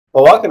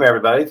Well, welcome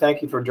everybody.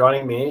 Thank you for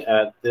joining me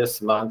at this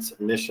month's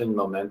Mission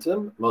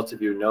Momentum. Most of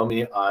you know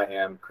me. I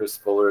am Chris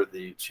Fuller,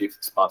 the Chief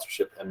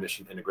Sponsorship and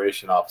Mission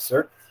Integration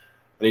Officer.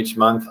 And each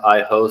month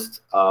I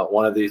host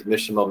one of these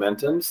Mission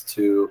Momentums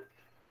to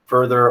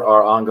further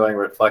our ongoing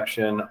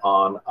reflection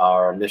on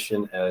our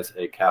mission as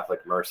a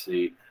Catholic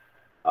Mercy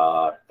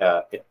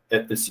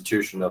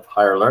institution of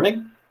higher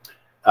learning.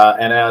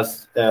 And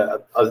as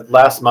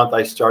last month,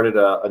 I started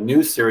a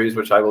new series,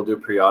 which I will do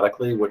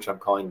periodically, which I'm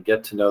calling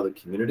Get to Know the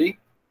Community,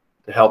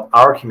 to help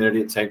our community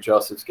at St.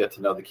 Joseph's get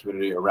to know the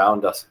community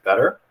around us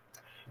better.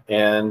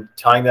 And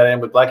tying that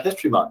in with Black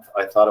History Month,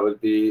 I thought it would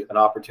be an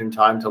opportune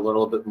time to learn a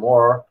little bit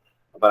more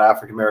about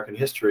African-American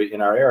history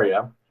in our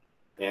area,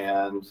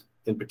 and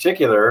in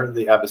particular,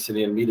 the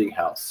Abyssinian Meeting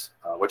House,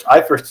 which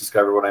I first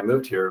discovered when I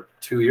moved here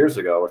 2 years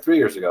ago or 3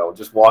 years ago,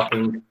 just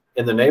walking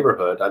in the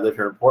neighborhood. I live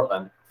here in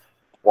Portland,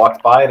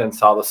 walked by it and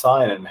saw the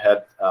sign and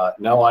had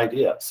no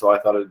idea. So I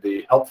thought it'd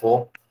be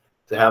helpful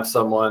to have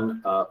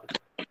someone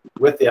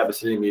with the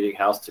Abyssinian Meeting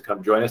House to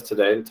come join us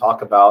today to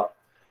talk about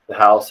the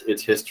house,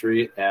 its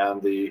history,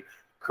 and the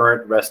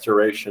current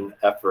restoration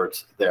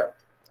efforts there.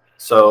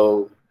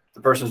 So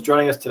the person who's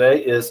joining us today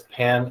is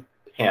Pam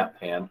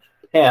Cummings,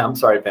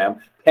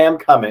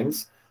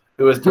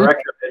 who is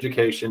Director of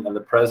Education and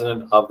the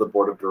President of the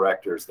Board of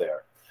Directors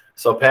there.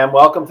 So Pam,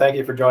 welcome. Thank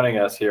you for joining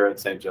us here at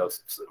St.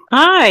 Joseph's.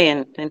 Hi,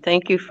 and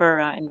thank you for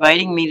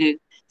inviting me to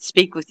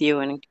speak with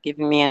you and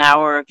giving me an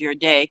hour of your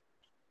day.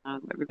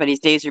 Everybody's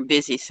days are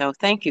busy, so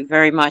thank you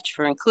very much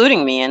for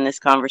including me in this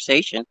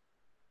conversation.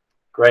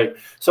 Great.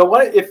 So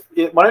why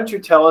don't you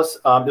tell us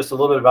just a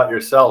little bit about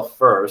yourself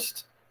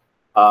first,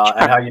 Sure.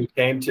 and how you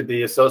came to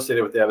be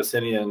associated with the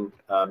Abyssinian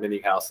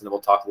Meeting House, and then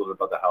we'll talk a little bit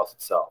about the house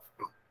itself.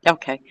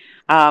 Okay.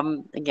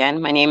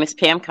 Again, my name is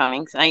Pam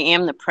Cummings. I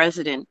am the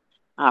president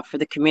for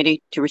the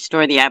Committee to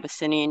Restore the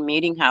Abyssinian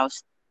Meeting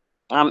House,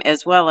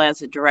 as well as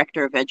the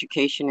Director of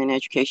Education and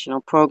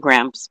Educational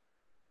Programs.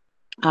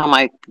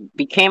 I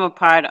became a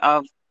part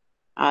of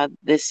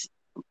this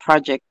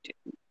project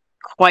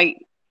quite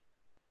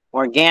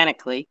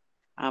organically.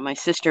 My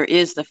sister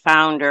is the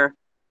founder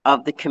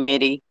of the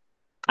committee.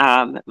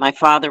 My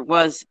father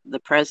was the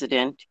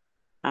president.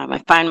 I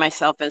find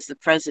myself as the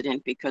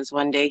president because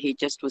one day he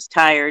just was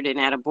tired, and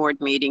at a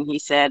board meeting he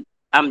said,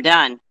 "I'm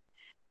done."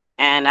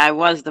 And I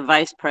was the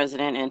vice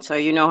president, and so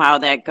you know how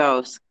that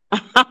goes.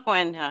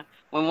 when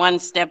one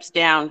steps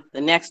down,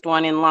 the next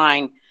one in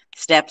line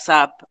steps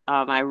up.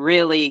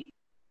 I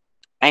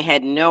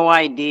had no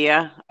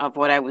idea of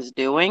what I was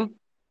doing.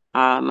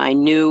 I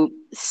knew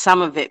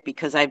some of it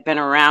because I've been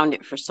around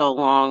it for so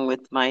long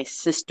with my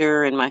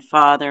sister and my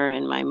father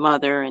and my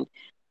mother, and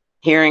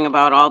hearing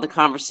about all the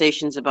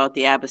conversations about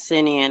the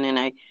Abyssinian,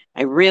 and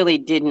I really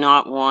did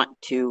not want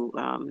to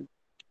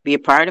be a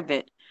part of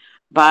it.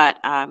 But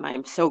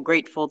I'm so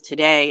grateful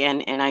today,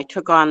 and I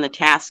took on the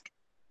task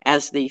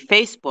as the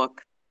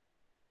Facebook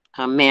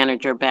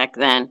manager back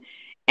then.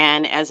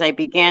 And as I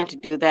began to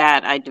do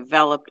that, I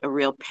developed a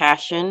real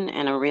passion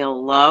and a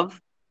real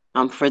love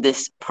for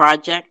this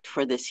project,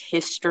 for this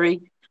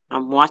history.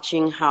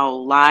 Watching how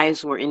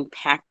lives were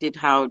impacted,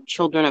 how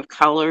children of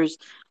color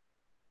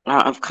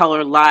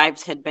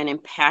lives had been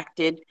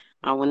impacted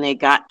when they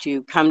got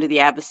to come to the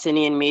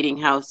Abyssinian Meeting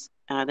House.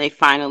 They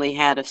finally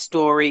had a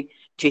story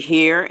to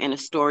hear and a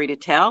story to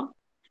tell.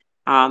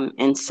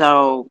 And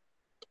so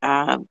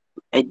I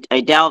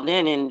delved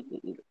in, and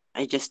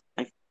I just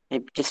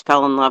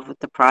fell in love with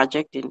the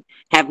project and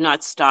have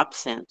not stopped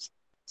since.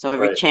 So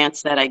every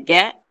chance that I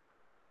get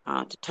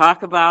to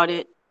talk about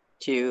it,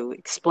 to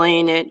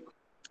explain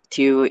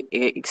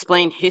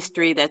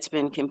history that's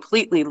been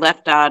completely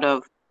left out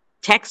of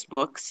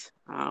textbooks,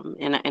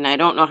 and I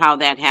don't know how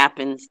that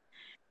happens,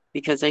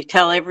 because I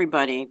tell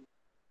everybody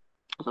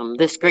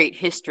this great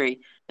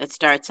history that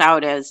starts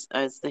out as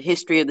the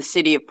history of the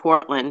city of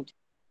Portland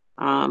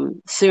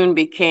soon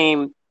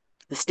became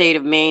the state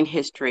of Maine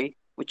history,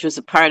 which was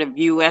a part of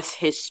U.S.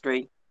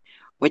 history,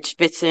 which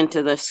fits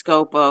into the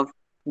scope of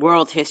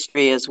world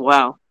history as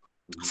well.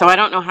 So I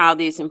don't know how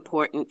these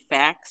important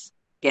facts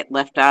get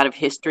left out of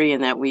history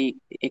and that we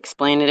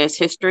explain it as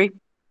history,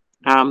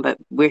 but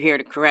we're here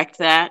to correct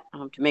that,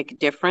 to make a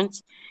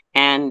difference.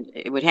 And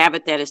it would have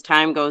it that as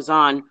time goes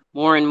on,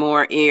 more and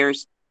more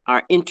ears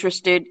are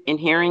interested in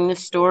hearing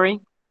this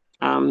story.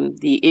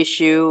 The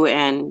issue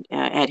and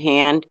at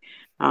hand,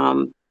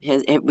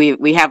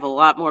 we have a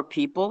lot more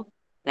people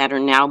that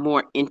are now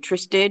more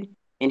interested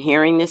in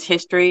hearing this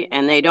history,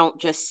 and they don't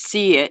just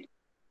see it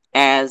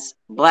as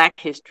Black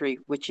history,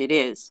 which it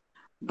is,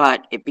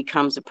 but it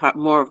becomes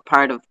more of a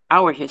part of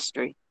our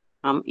history,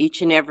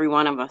 each and every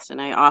one of us.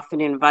 And I often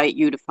invite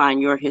you to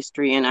find your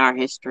history in our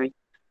history,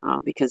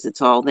 because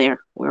it's all there.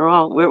 We're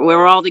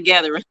all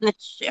together in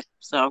this ship.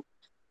 So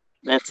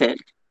that's it.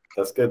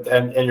 That's good.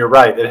 And you're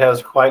right. It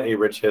has quite a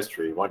rich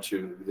history once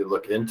you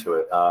look into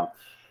it.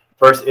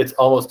 First, it's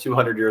almost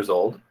 200 years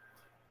old.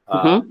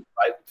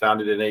 Right,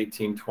 founded in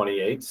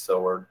 1828,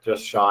 so we're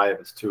just shy of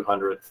its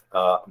 200th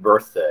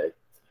birthday.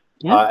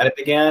 And it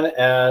began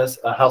as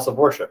a house of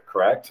worship,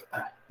 correct?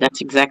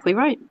 That's exactly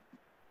right.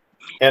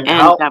 And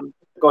And how,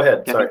 go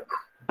ahead, go sorry.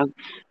 ahead.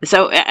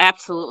 So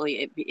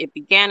absolutely, it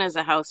began as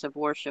a house of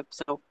worship.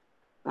 So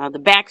the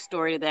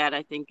backstory to that,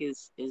 I think,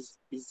 is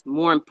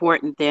more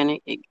important than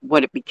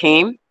what it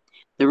became.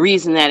 The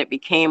reason that it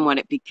became what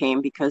it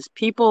became, because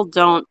people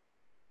don't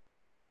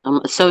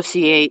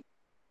associate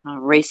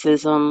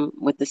racism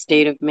with the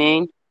state of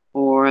Maine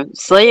or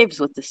slaves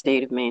with the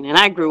state of Maine. And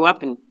I grew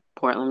up in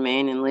Portland,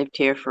 Maine, and lived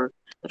here for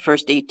the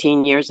first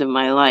 18 years of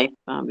my life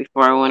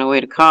before I went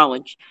away to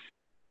college.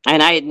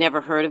 And I had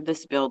never heard of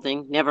this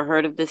building, never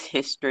heard of this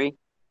history,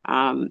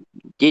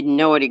 didn't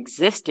know it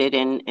existed.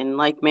 And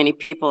like many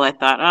people, I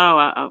thought,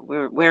 oh,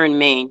 we're in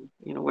Maine,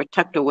 you know, we're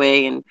tucked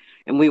away, and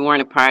we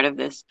weren't a part of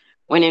this.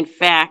 When in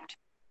fact,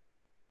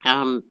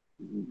 um,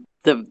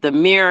 the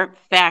mere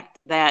fact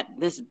that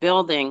this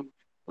building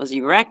was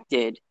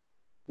erected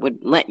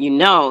would let you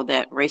know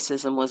that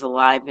racism was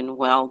alive and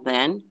well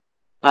then.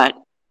 But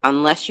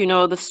unless you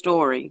know the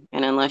story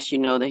and unless you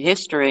know the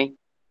history,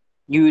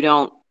 you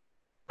don't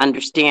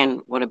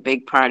understand what a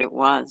big part it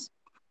was.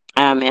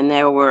 And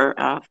there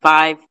were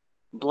 5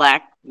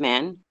 Black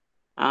men.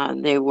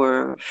 They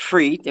were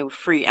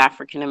free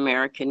African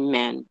American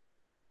men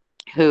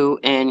who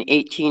in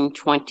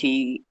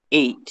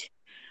 1828,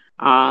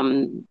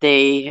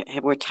 they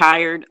were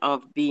tired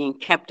of being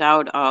kept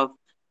out of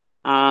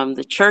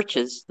the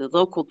churches, the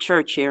local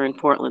church here in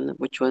Portland,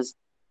 which was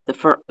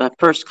the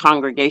first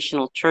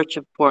Congregational Church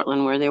of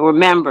Portland, where they were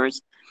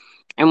members.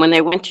 And when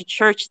they went to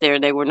church there,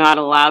 they were not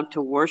allowed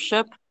to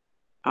worship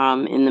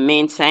in the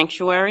main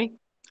sanctuary.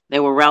 They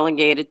were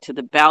relegated to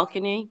the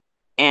balcony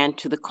and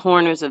to the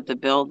corners of the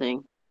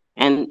building.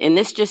 And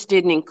this just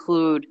didn't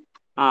include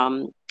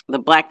the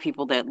Black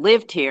people that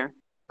lived here,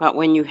 but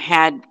when you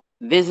had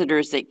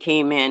visitors that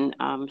came in,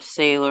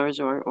 sailors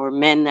or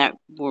men that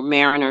were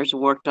mariners who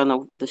worked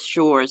on the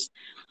shores,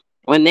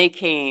 when they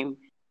came,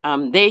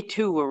 they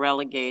too were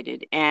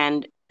relegated.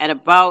 And at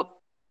about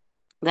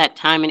that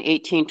time in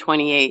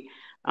 1828,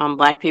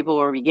 Black people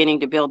were beginning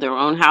to build their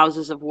own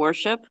houses of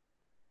worship.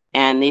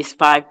 And these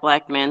 5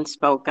 Black men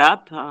spoke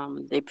up.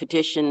 They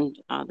petitioned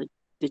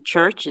the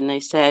church, and they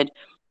said,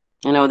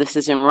 you know, this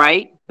isn't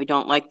right. We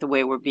don't like the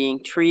way we're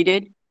being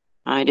treated.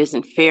 It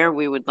isn't fair.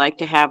 We would like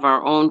to have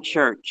our own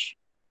church.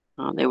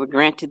 They were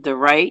granted the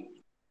right,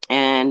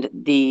 and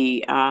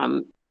the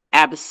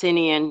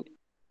Abyssinian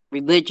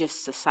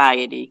Religious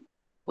Society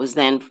was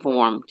then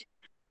formed.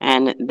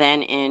 And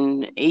then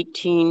in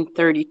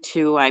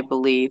 1832, I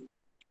believe,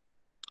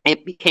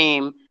 it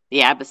became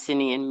the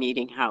Abyssinian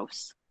Meeting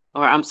House.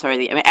 Or I'm sorry,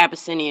 the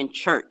Abyssinian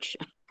Church.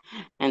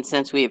 And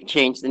since we have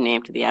changed the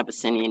name to the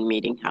Abyssinian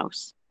Meeting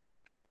House.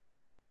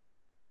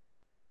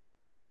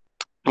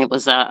 It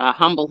was a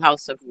humble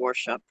house of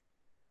worship.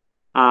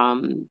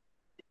 And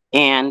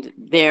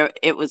there,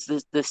 it was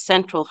the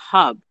central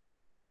hub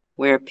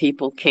where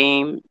people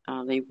came.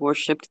 They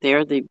worshiped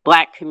there. The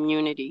Black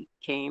community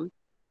came.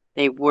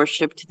 They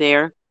worshiped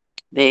there.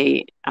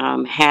 They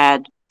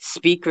had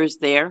speakers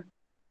there.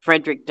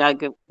 Frederick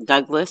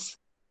Douglass,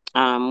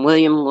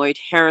 William Lloyd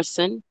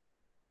Harrison.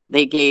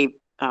 They gave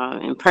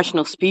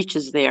impressional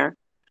speeches there.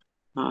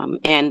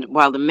 And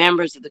while the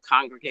members of the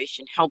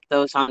congregation helped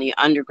those on the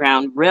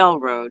Underground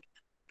Railroad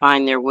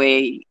find their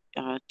way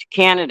to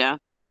Canada,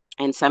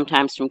 and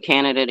sometimes from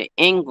Canada to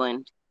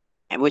England,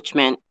 which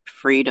meant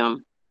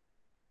freedom.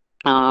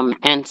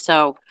 And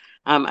so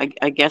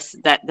I guess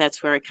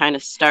that's where I kind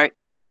of start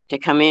to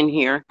come in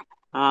here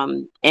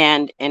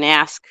and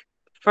ask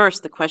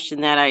first the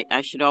question that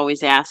I should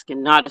always ask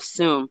and not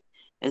assume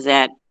is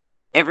that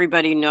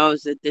everybody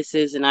knows that this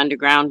is an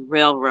underground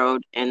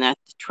railroad and that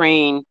the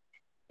train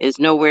is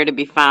nowhere to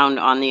be found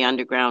on the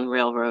Underground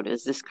Railroad.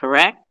 Is this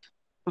correct?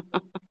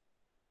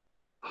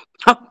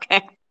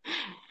 Okay.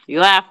 You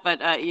laugh,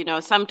 but you know,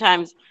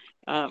 sometimes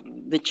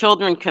the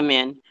children come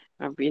in,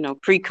 you know,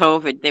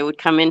 pre-COVID, they would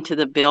come into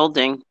the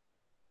building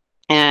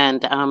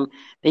and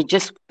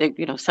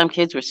you know, some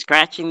kids were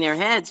scratching their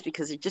heads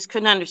because they just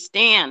couldn't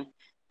understand.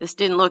 This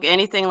didn't look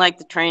anything like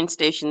the train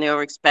station they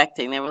were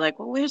expecting. They were like,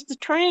 well, where's the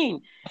train?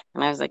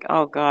 And I was like,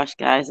 oh gosh,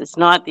 guys, it's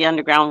not the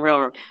Underground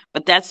Railroad.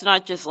 But that's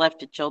not just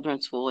left to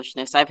children's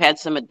foolishness. I've had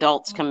some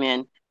adults come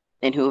in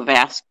and who have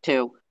asked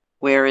too,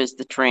 where is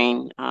the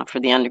train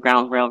for the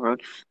Underground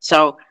Railroad?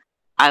 So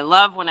I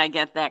love when I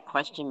get that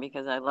question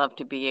because I love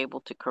to be able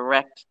to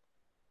correct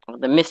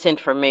the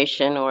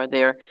misinformation or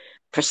their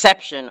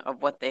perception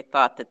of what they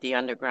thought that the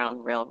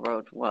Underground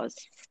Railroad was.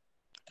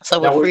 So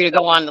we're free to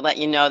go on to let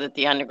you know that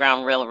the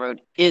Underground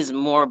Railroad is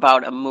more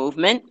about a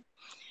movement.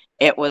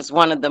 It was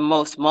one of the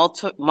most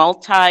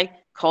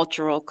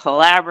multicultural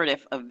collaborative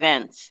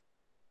events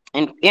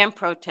and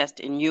protest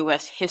in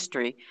U.S.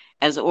 history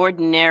as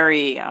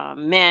ordinary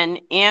men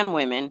and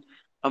women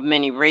of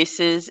many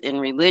races and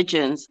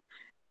religions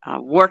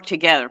worked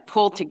together,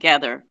 pulled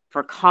together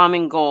for a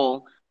common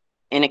goal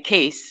in a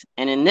case,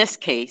 and in this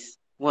case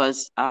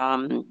was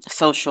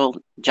social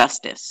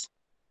justice.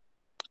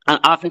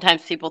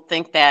 Oftentimes people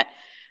think that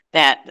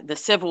the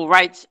civil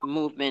rights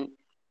movement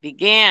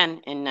began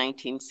in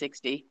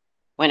 1960,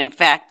 when in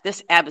fact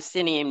this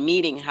Abyssinian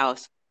Meeting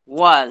House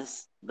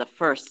was the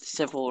first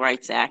Civil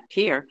Rights Act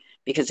here,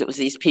 because it was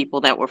these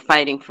people that were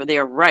fighting for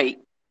their right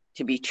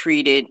to be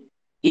treated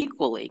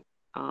equally,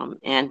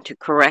 and to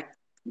correct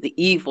the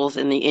evils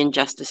and the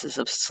injustices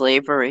of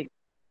slavery.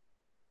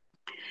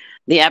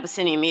 The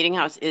Abyssinian Meeting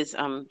House is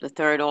the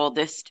third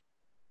oldest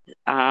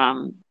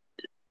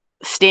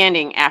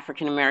standing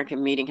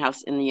African-American meeting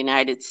house in the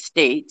United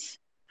States.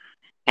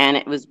 And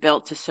it was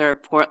built to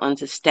serve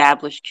Portland's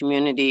established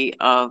community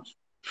of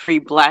free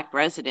Black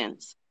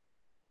residents.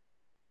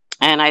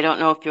 And I don't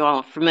know if you're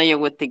all familiar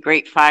with the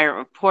Great Fire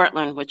of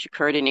Portland, which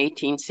occurred in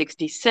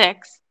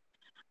 1866,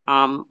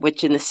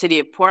 which in the city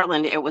of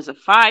Portland, it was a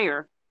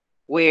fire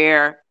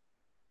where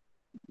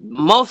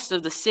most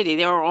of the city,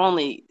 there were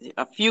only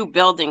a few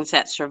buildings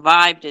that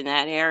survived in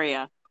that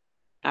area,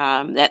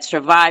 that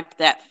survived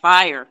that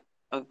fire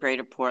of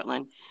Greater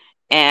Portland.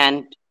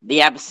 And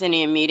the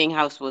Abyssinian Meeting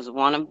House was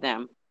one of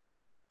them.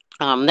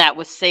 That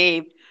was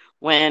saved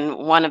when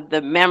one of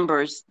the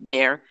members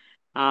there,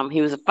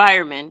 he was a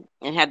fireman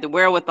and had the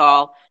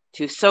wherewithal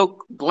to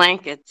soak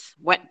blankets,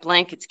 wet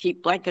blankets,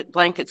 keep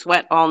blankets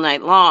wet all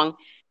night long,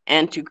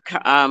 and to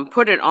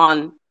put it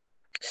on,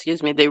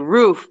 the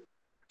roof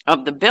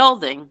of the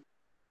building.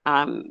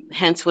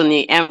 Hence, when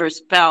the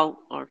embers fell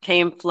or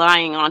came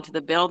flying onto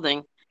the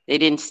building, they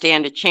didn't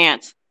stand a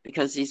chance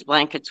because these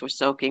blankets were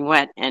soaking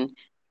wet. And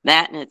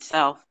that in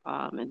itself,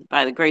 and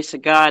by the grace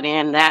of God,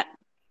 and that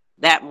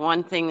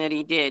one thing that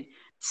he did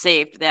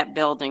saved that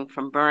building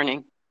from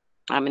burning.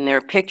 And there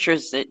are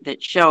pictures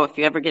that show, if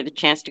you ever get a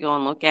chance to go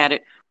and look at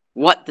it,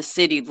 what the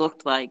city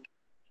looked like.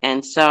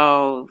 And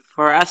so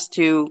for us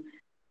to,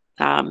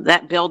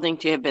 that building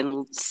to have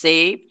been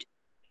saved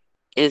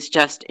is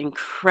just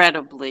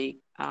incredibly,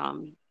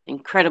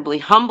 incredibly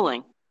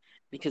humbling,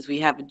 because we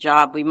have a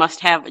job, we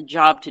must have a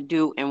job to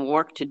do and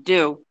work to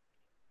do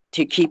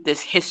to keep this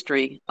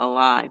history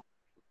alive.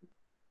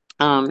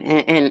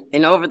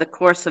 And over the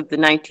course of the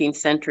 19th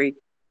century,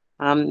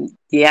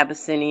 the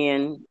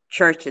Abyssinian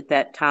church at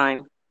that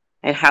time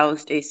had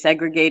housed a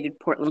segregated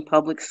Portland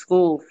public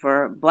school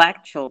for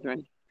Black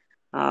children.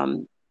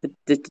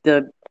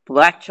 The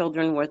Black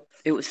children were,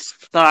 it was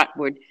thought,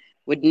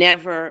 would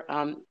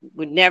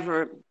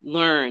never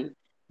learn.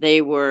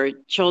 They were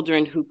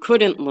children who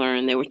couldn't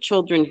learn. They were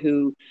children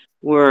who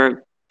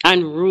were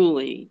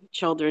unruly,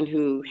 children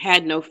who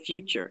had no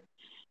future.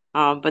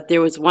 But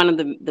there was one of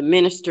the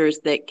ministers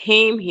that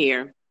came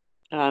here,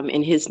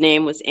 and his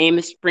name was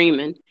Amos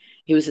Freeman.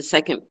 He was the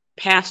second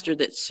pastor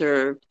that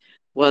served,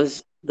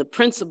 was the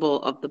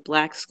principal of the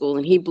Black school,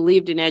 and he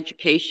believed in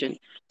education.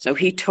 So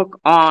he took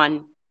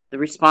on the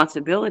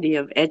responsibility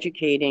of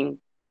educating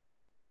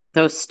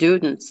those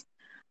students.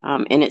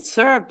 And it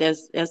served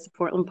as the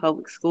Portland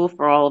Public School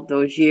for all of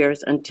those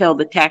years, until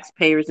the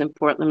taxpayers in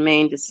Portland,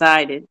 Maine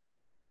decided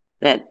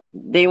that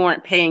they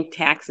weren't paying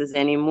taxes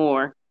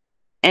anymore.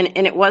 And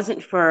it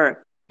wasn't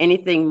for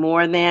anything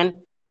more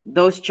than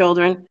those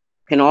children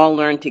can all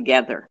learn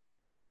together.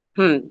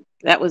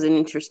 That was an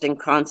interesting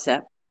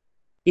concept.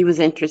 They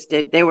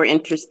were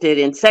interested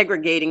in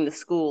segregating the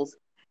schools,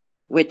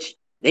 which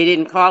they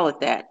didn't call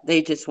it that.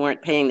 They just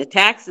weren't paying the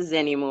taxes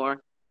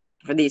anymore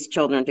for these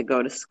children to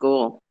go to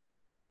school.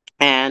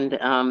 And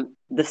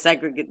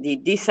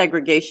the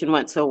desegregation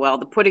went so well,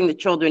 the putting the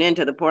children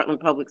into the Portland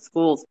Public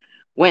Schools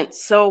went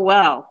so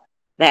well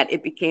that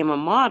it became a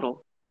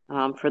model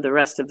for the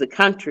rest of the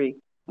country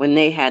when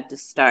they had to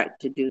start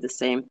to do the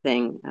same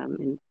thing.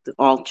 And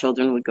all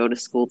children would go to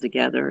school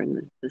together,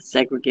 and the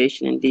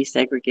segregation and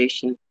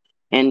desegregation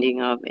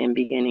ending of and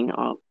beginning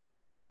of.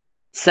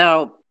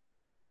 So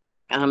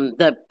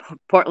the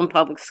Portland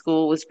Public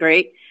School was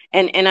great.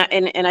 And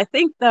I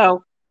think,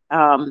 though,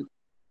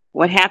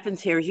 what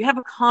happens here is you have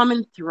a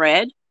common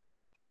thread.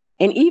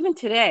 And even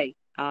today,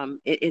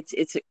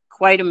 it's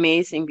quite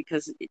amazing,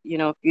 because, you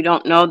know, if you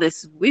don't know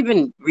this, we've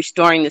been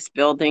restoring this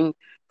building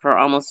for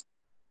almost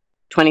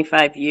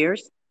 25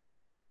 years,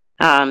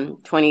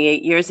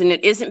 28 years. And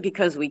it isn't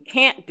because we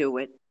can't do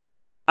it.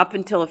 Up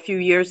until a few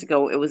years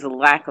ago, it was a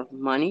lack of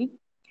money.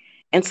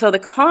 And so the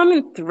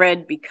common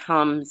thread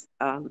becomes,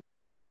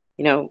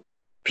 you know,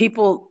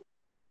 people,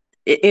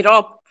 it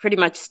all pretty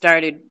much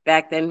started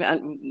back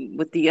then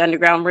with the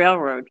Underground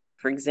Railroad,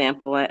 for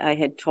example. I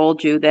had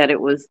told you that it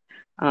was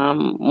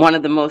one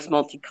of the most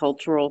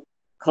multicultural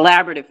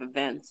collaborative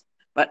events,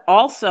 but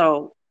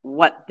also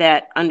what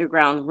that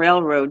Underground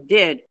Railroad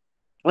did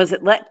was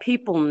it let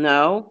people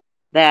know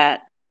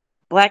that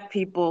Black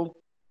people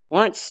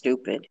weren't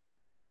stupid,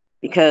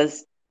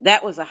 because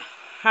that was a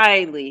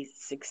highly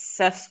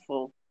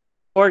successful,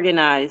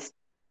 organized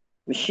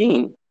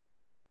machine.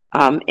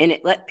 And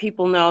it let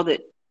people know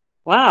that,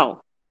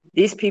 wow,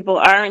 these people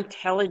are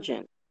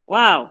intelligent.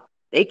 Wow,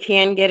 they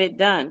can get it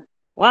done.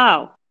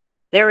 Wow,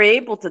 they're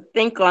able to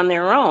think on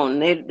their own.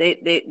 They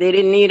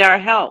didn't need our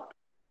help.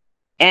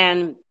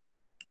 And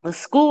the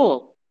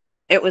school,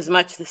 it was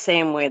much the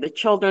same way. The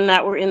children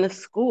that were in the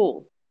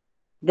school,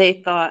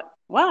 they thought,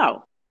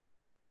 wow,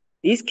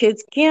 these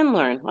kids can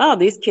learn. Wow,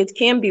 these kids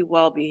can be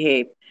well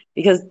behaved,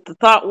 because the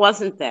thought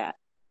wasn't that.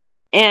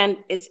 And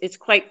it's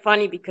quite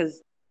funny,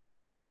 because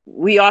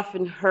we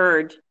often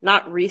heard,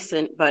 not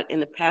recent, but in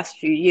the past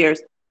few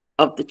years,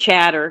 of the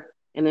chatter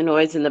and the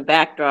noise in the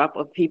backdrop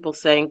of people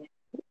saying,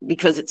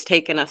 because it's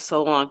taken us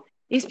so long,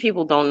 these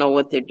people don't know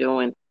what they're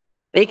doing.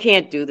 They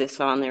can't do this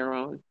on their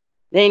own.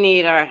 They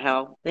need our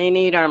help. They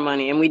need our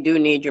money. And we do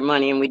need your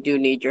money and we do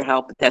need your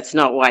help. But that's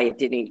not why it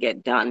didn't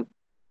get done.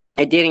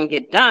 It didn't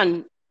get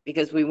done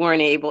because we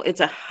weren't able. It's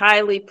a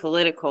highly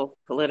political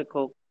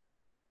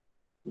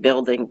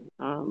building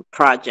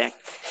project.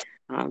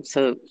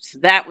 So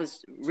that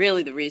was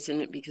really the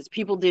reason, because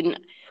people didn't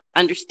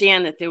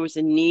understand that there was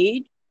a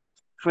need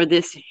for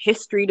this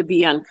history to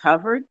be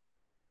uncovered.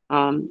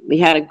 We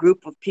had a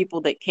group of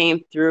people that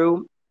came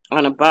through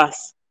on a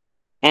bus,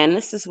 and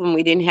this is when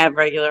we didn't have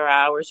regular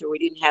hours or we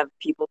didn't have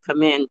people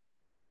come in.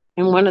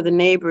 And one of the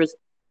neighbors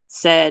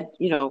said,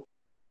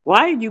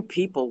 why are you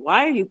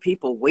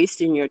people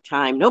wasting your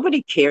time?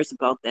 Nobody cares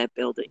about that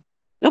building.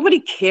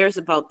 Nobody cares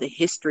about the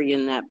history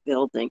in that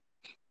building.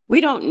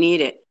 We don't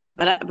need it.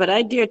 But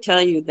I dare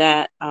tell you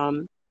that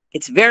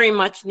it's very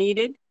much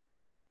needed.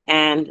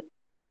 And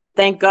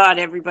thank God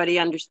everybody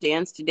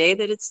understands today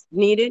that it's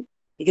needed,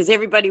 because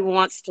everybody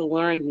wants to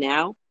learn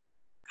now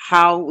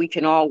how we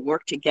can all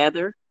work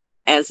together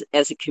as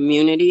a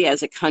community,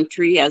 as a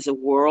country, as a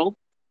world,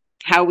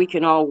 how we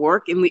can all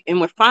work. And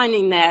we're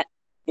finding that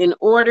in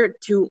order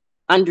to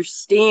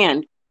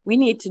understand, we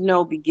need to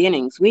know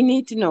beginnings. We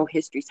need to know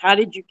histories. How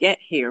did you get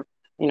here?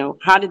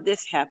 How did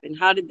this happen?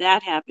 How did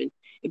that happen?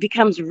 It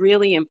becomes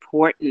really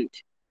important.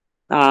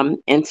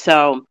 And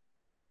so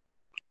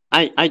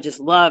I just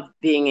love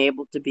being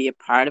able to be a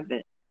part of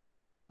it.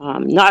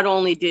 Not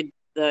only did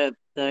the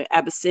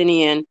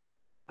Abyssinian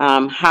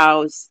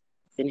house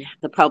in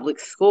the public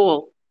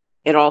school,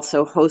 it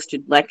also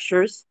hosted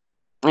lectures.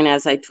 And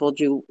as I told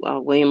you,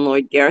 William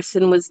Lloyd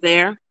Garrison was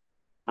there,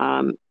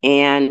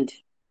 and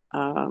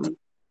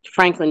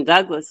Franklin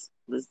Douglass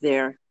was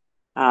there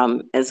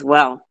as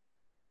well.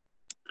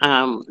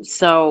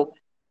 So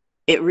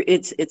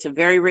it's a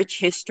very rich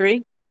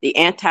history. The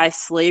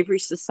Anti-Slavery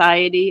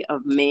Society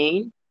of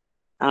Maine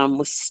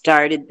was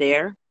started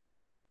there.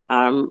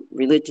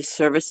 Religious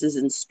services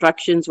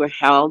instructions were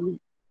held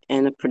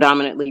in a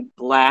predominantly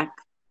Black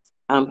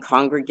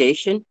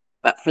congregation,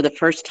 but for the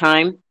first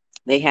time,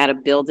 they had a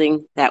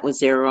building that was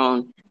their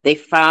own. They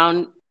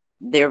found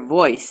their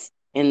voice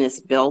in this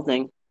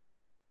building.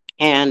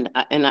 And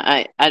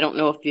I don't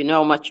know if you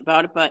know much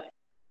about it, but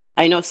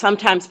I know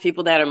sometimes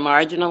people that are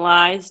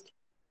marginalized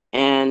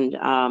and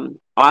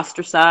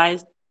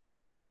ostracized,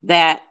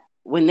 that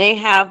when they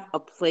have a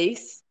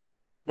place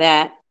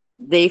that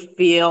they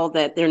feel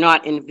that they're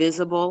not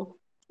invisible,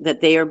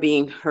 that they are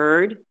being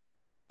heard,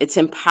 it's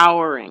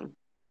empowering.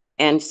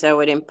 And so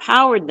it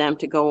empowered them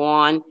to go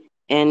on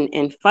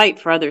and fight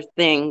for other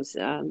things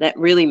that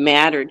really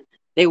mattered.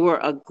 They were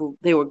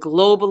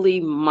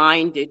globally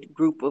minded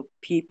group of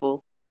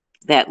people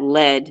that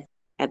led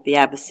at the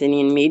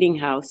Abyssinian Meeting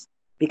House,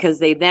 because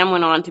they then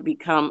went on to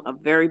become a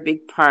very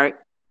big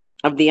part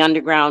of the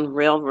Underground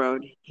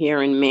Railroad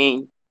here in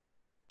Maine.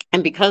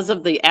 And because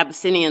of the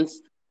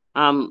Abyssinians'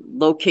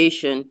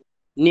 location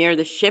near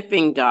the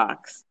shipping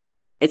docks,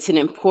 it's an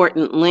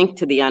important link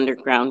to the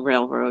Underground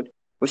Railroad,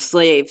 where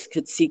slaves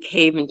could seek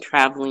haven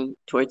traveling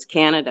towards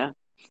Canada.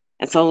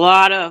 And so a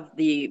lot of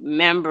the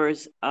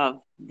members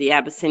of the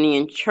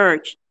Abyssinian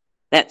Church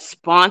that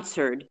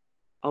sponsored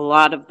a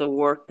lot of the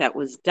work that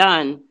was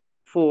done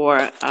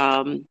for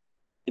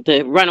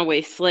the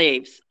runaway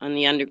slaves on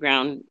the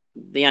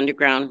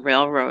Underground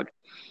Railroad.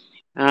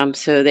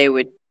 So they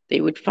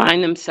would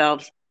find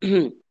themselves,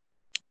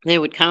 they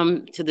would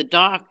come to the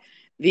dock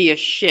via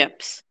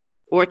ships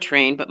or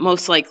train, but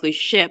most likely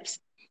ships,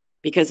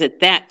 because at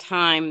that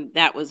time,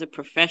 that was a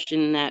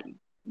profession that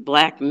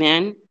Black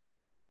men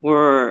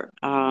were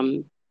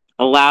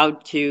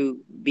allowed to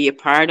be a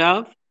part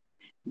of.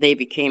 They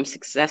became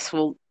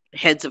successful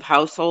heads of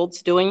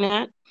households doing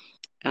that.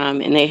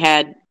 And they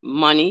had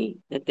money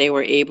that they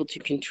were able to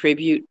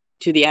contribute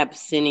to the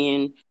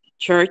Abyssinian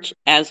Church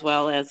as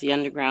well as the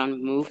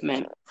underground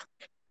movement.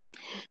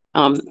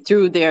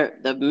 Through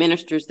the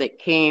ministers that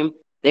came,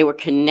 they were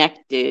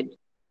connected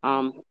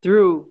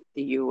through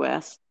the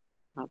U.S.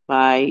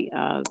 By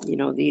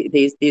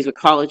these were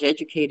college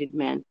educated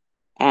men,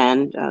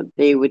 and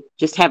they would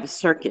just have a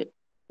circuit.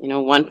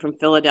 One from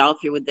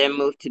Philadelphia would then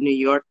move to New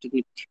York,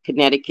 to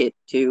Connecticut,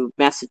 to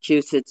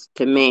Massachusetts,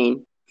 to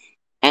Maine.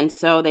 And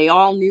so they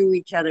all knew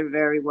each other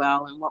very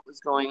well and what was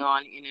going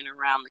on in and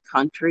around the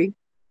country,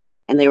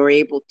 and they were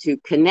able to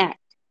connect.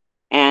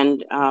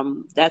 And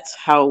that's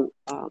how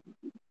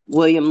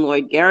William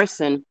Lloyd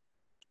Garrison,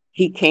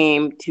 he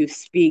came to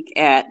speak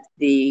at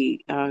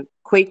the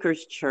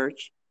Quakers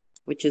Church,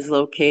 which is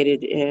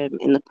located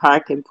in the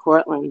park in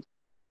Portland.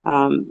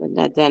 And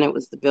then it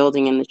was the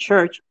building in the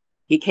church.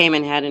 He came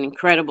and had an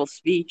incredible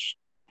speech,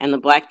 and the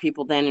Black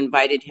people then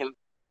invited him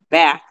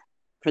back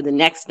for the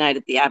next night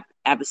at the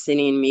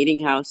Abyssinian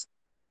Meeting House.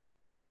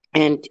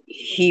 And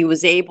he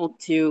was able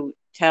to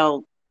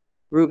tell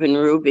Reuben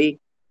Ruby,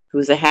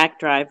 who's a hack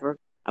driver,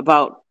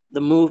 about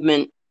the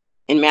movement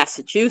in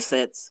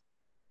Massachusetts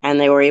and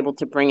they were able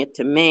to bring it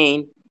to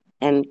Maine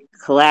and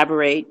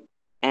collaborate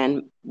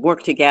and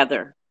work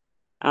together.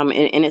 And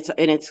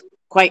it's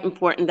quite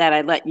important that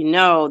I let you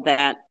know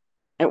that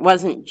it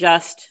wasn't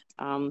just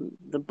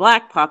the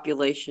Black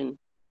population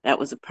that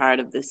was a part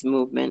of this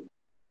movement.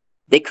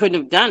 They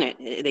couldn't have done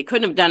it. They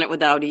couldn't have done it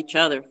without each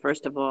other,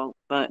 first of all.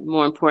 But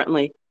more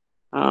importantly,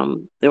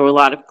 there were a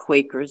lot of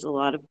Quakers. A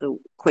lot of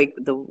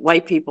the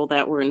white people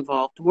that were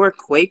involved were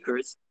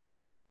Quakers,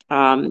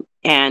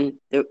 and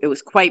it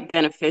was quite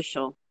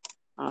beneficial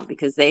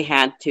because they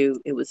had to.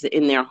 It was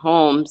in their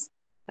homes.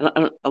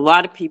 A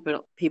lot of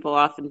people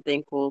often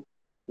think, well,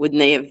 wouldn't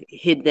they have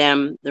hid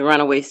the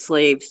runaway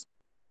slaves,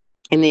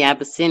 in the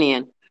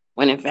Abyssinian?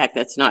 When in fact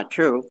that's not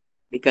true,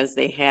 because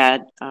they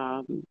had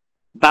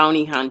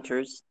bounty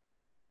hunters.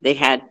 They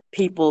had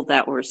people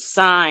that were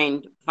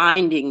assigned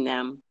finding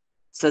them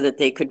so that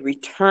they could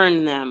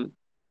return them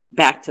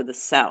back to the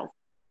South.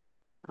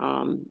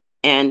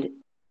 And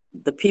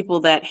the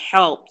people that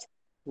helped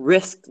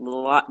risked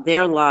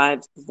their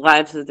lives, the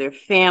lives of their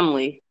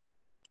family,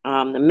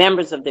 the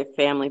members of their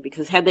family,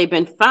 because had they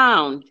been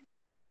found,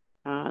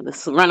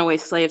 the runaway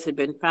slaves had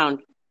been found,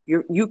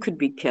 you could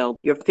be killed.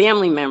 Your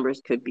family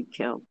members could be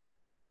killed.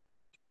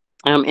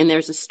 And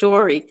there's a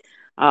story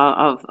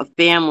of a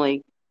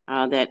family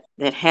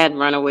that had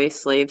runaway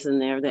slaves in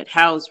there, that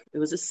housed, it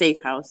was a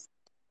safe house.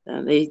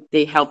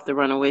 They helped the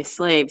runaway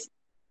slaves,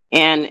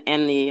 and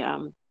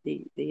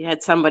they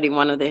had somebody,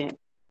 one of the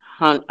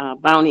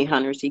bounty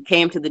hunters, he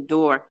came to the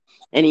door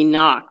and he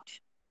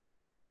knocked,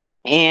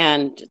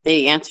 and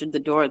they answered the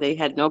door. They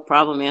had no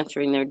problem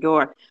answering their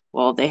door.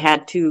 Well, they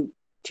had two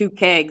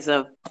kegs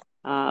of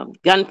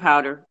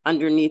gunpowder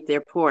underneath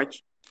their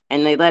porch,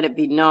 and they let it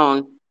be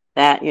known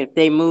that if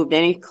they moved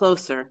any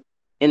closer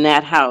in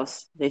that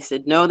house, they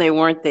said no, they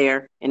weren't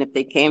there, and if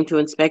they came to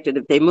inspect it,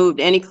 if they moved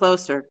any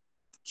closer,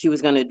 she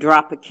was going to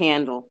drop a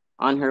candle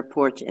on her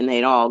porch and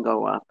they'd all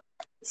go up.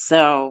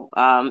 So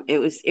it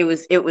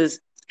was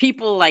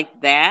people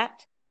like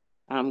that,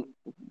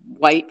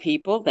 white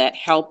people that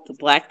helped the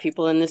Black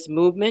people in this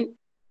movement,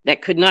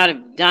 that could not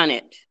have done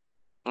it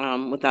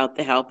without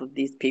the help of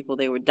these people.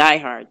 They were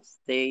diehards.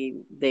 They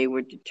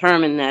were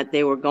determined that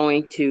they were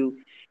going to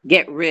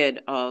get rid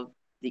of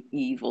the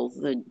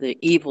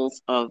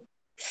evils of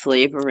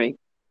slavery.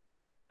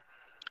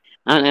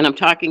 And I'm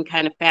talking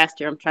kind of fast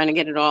here. I'm trying to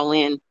get it all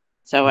in.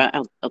 So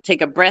I'll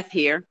take a breath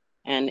here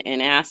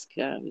and ask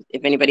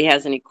if anybody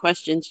has any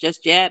questions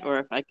just yet, or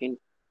if I can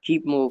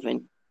keep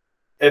moving.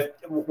 If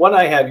one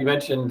I have, you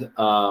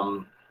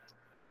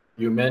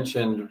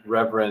mentioned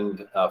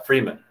Reverend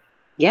Freeman.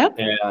 Yep.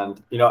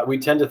 And we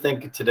tend to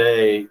think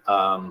today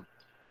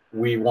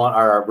we want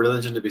our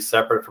religion to be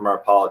separate from our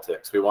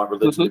politics. We want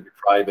religion to be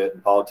private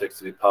and politics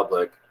to be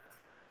public.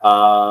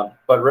 But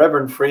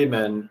Reverend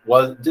Freeman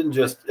didn't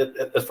just,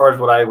 as far as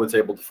what I was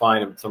able to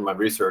find in some of my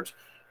research,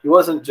 he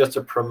wasn't just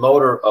a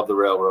promoter of the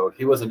railroad.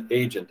 He was an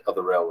agent of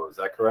the railroad. Is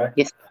that correct?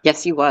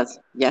 Yes, he was.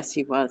 Yes,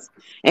 he was.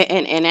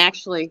 And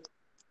actually,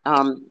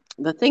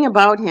 the thing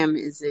about him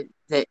is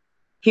that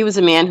he was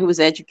a man who was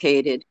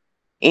educated,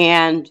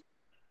 and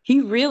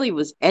he really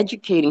was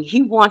educating.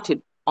 He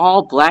wanted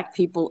all Black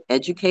people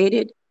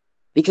educated,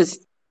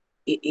 because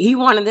he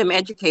wanted them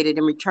educated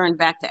and returned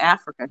back to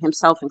Africa,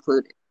 himself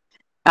included.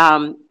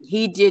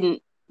 He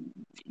didn't,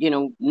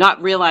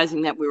 not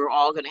realizing that we were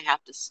all going to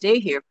have to stay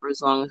here for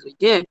as long as we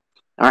did,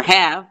 or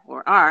have,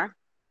 or are.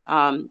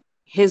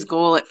 His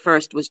goal at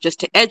first was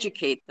just to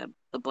educate them,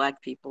 the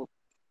Black people,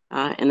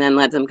 and then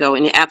let them go.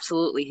 And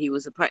absolutely, he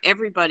was a part.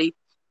 Everybody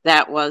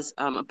that was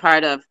a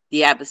part of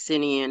the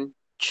Abyssinian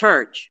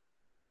church,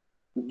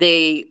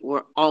 they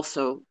were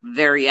also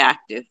very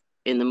active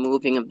in the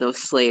moving of those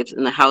slaves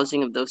and the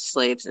housing of those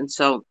slaves. And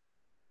so,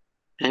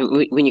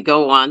 when you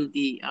go on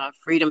the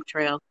Freedom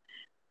Trail,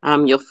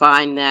 you'll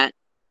find that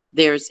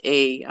there's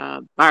a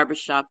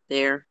barbershop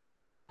there,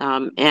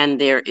 and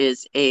there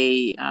is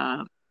a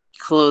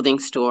clothing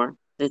store.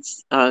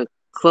 It's a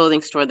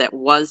clothing store that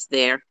was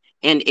there,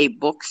 and a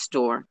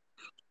bookstore.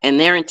 And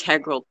they're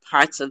integral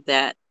parts of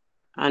that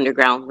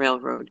Underground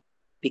Railroad,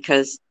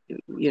 because,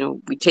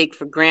 we take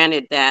for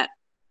granted that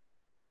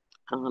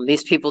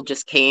these people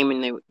just came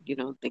and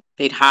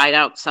they'd hide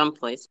out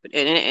someplace, but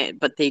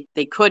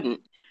they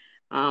couldn't,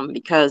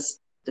 because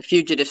the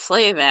Fugitive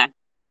Slave Act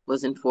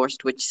was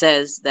enforced, which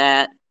says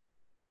that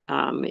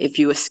if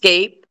you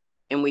escape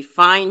and we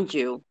find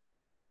you,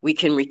 we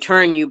can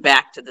return you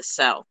back to the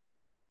South.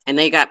 And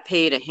they got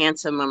paid a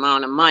handsome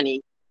amount of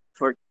money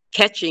for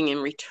catching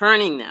and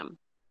returning them.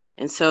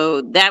 And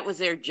so that was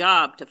their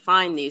job, to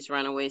find these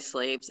runaway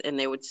slaves, and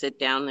they would sit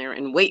down there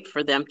and wait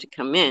for them to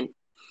come in.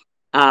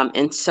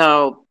 And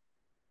so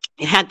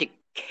you had to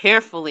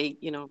carefully,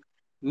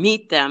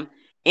 meet them.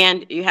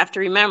 And you have to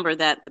remember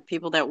that the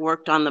people that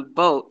worked on the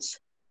boats,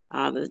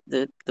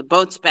 the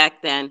boats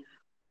back then,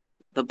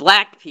 the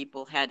Black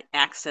people had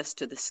access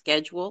to the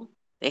schedule.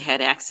 They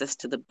had access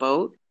to the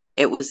boat.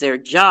 It was their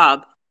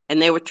job,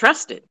 and they were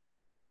trusted.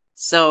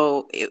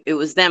 So it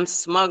was them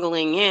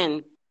smuggling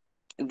in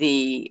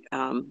the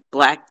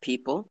Black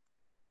people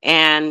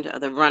and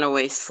the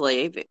runaway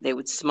slave. They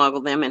would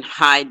smuggle them and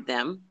hide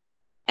them.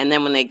 And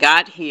then when they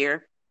got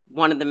here,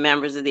 one of the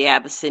members of the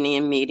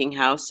Abyssinian Meeting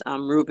House,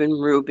 Reuben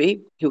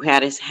Ruby, who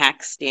had his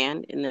hack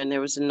stand, and then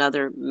there was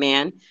another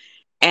man,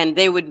 and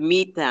they would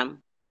meet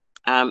them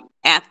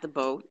at the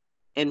boat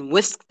and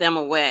whisk them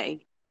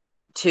away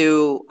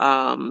to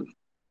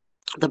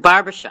the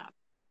barbershop,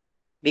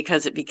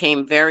 because it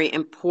became very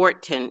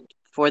important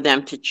for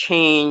them to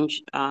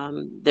change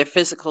their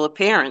physical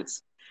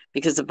appearance,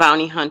 because the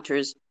bounty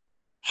hunters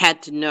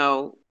had to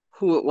know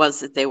who it was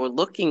that they were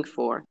looking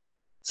for.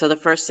 So the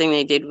first thing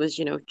they did was,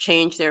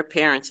 change their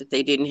appearance. If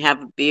they didn't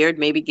have a beard,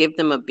 maybe give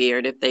them a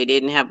beard. If they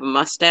didn't have a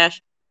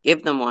mustache,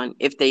 give them one.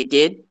 If they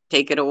did,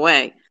 take it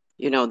away.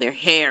 Their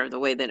hair, the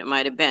way that it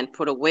might have been,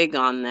 put a wig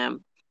on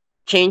them,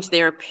 change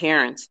their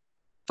appearance.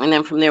 And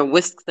then from there,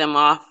 whisk them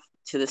off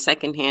to the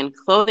secondhand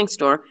clothing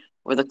store,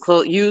 or the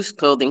used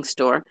clothing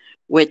store,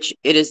 which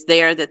it is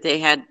there that they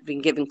had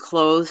been given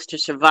clothes to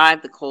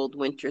survive the cold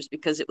winters,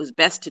 because it was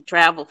best to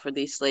travel for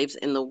these slaves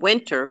in the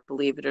winter,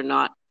 believe it or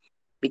not,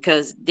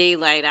 because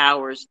daylight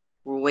hours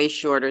were way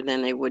shorter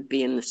than they would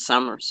be in the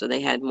summer. So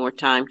they had more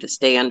time to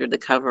stay under the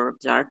cover of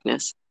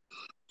darkness.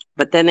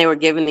 But then they were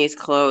given these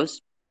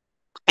clothes.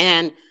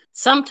 And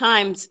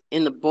sometimes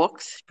in the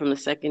books from the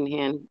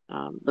secondhand,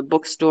 the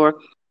bookstore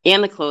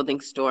and the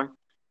clothing store,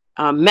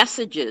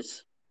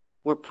 messages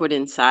were put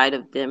inside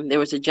of them. There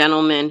was a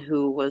gentleman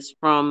who was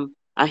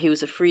he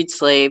was a freed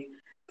slave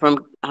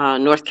from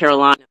North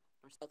Carolina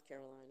or South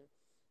Carolina,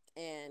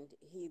 and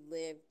he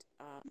lived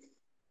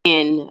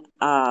in,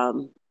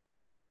 I'm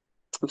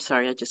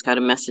sorry, I just got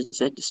a message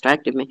that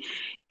distracted me.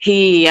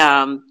 He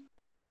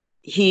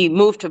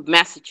moved to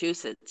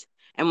Massachusetts,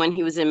 and when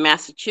he was in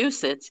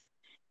Massachusetts,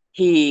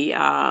 he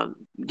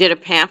did a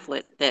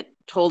pamphlet that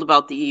told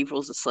about the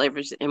evils of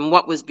slavery and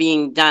what was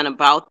being done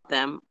about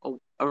them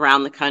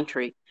around the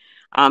country.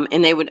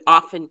 And they would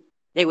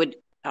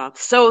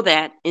sew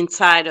that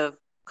inside of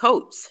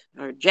coats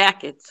or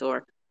jackets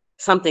or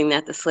something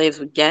that the slaves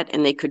would get,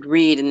 and they could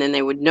read, and then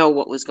they would know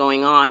what was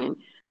going on. And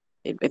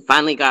it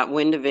finally got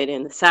wind of it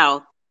in the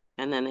South,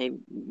 and then they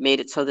made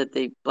it so that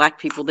the Black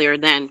people there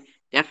then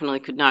definitely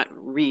could not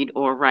read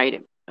or write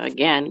it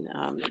again.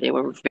 They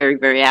were very,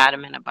 very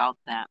adamant about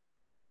that.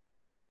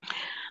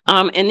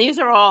 And these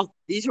are all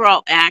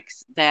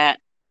acts that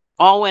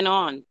all went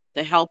on: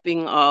 the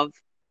helping of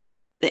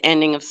the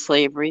ending of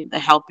slavery, the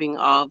helping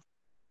of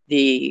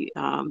the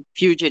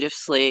fugitive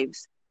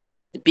slaves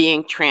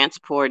being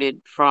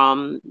transported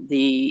from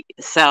the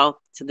South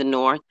to the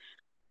North,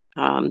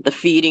 the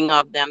feeding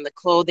of them, the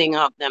clothing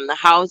of them, the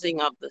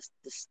housing of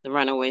the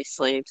runaway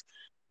slaves,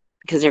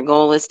 because their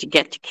goal is to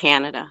get to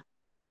Canada.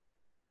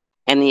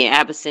 And the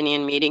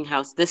Abyssinian Meeting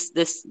House,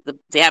 the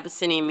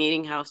Abyssinian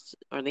Meeting House,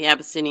 or the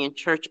Abyssinian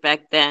Church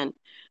back then,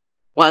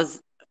 was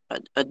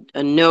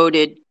a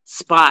noted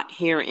spot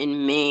here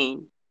in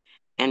Maine.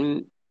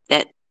 And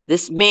that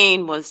this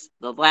Maine was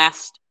the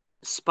last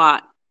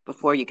spot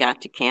before you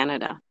got to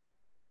Canada.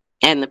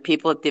 And the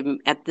people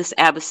at this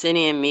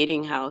Abyssinian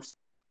Meeting House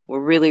were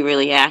really,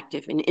 really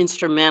active and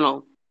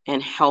instrumental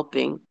in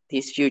helping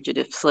these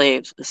fugitive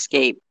slaves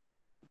escape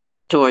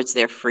towards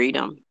their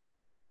freedom.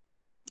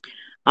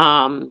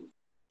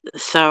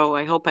 So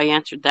I hope I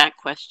answered that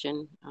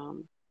question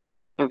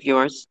of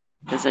yours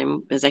as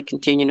I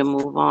continue to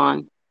move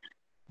on.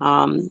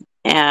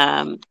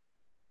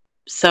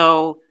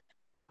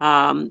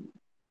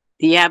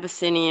 The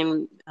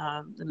Abyssinian,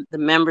 the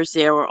members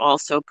there were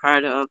also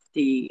part of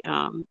the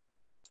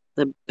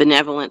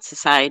Benevolent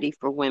Society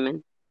for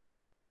Women.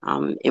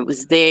 It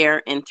was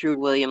there and through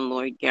William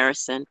Lloyd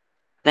Garrison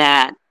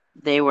that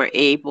they were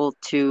able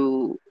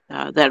to,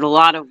 that a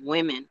lot of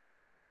women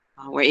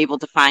were able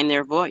to find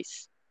their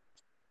voice.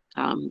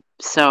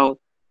 So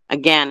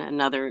again,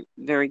 another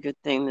very good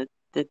thing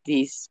that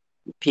these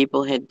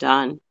people had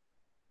done.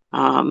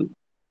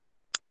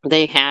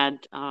 They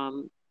had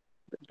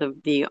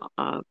the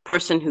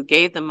person who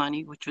gave the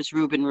money, which was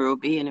Reuben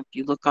Ruby, and if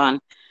you look on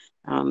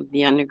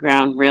the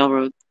Underground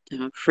Railroad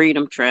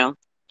Freedom Trail,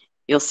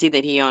 you'll see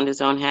that he owned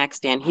his own hack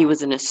stand. He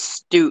was an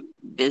astute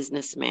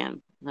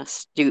businessman,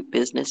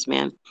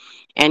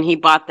 and he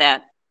bought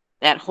that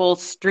whole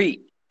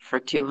street for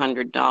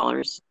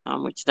 $200,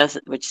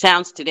 which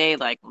sounds today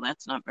like, well,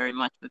 that's not very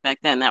much, but back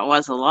then that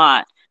was a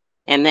lot.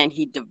 And then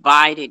he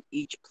divided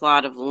each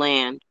plot of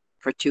land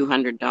for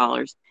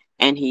 $200,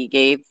 and he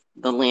gave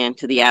the land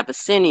to the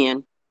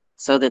Abyssinian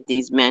so that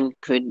these men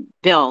could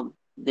build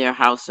their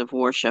house of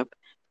worship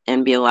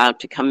and be allowed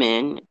to come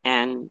in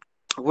and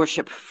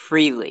worship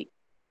freely.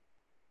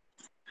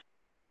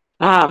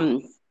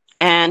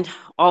 And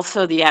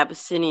also the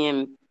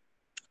Abyssinian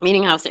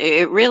Meeting House,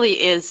 it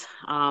really is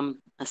a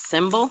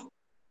symbol,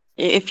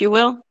 if you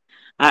will.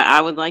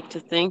 I would like to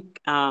think,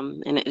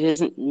 and it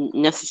isn't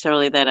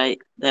necessarily that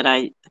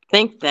I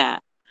think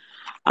that,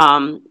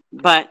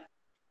 but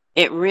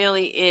it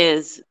really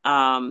is,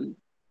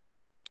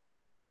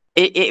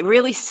 it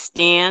really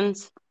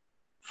stands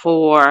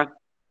for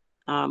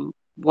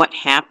what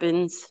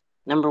happens,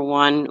 number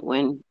one,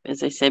 when,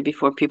 as I said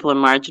before, people are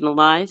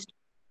marginalized,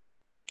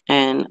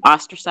 and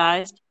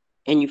ostracized,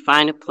 and you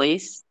find a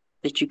place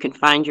that you can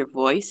find your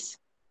voice,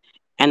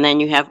 and then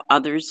you have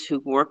others who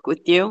work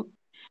with you.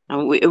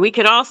 And we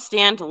could all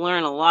stand to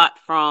learn a lot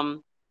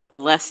from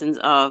lessons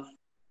of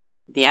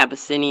the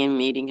Abyssinian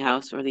Meeting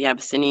House or the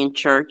Abyssinian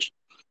Church,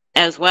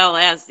 as well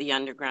as the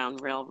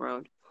Underground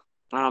Railroad.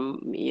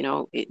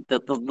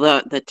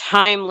 The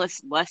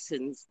timeless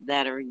lessons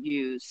that are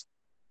used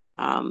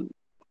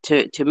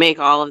to make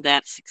all of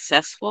that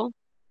successful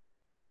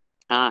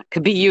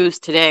could be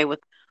used today with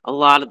a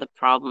lot of the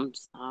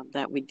problems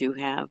that we do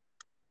have.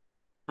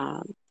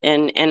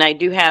 And I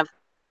do have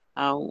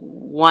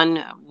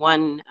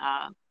one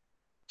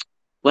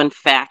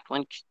fact,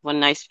 one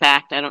nice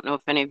fact. I don't know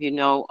if any of you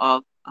know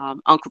of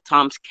Uncle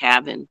Tom's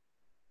Cabin,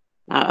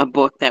 a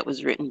book that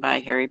was written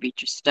by Harry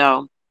Beecher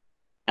Stowe.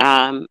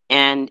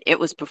 And it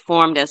was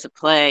performed as a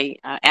play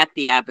at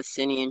the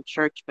Abyssinian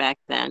Church back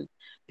then,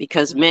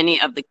 because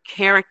many of the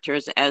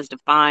characters, as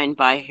defined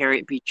by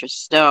Harriet Beecher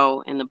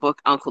Stowe in the book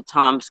Uncle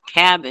Tom's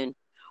Cabin,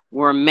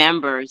 were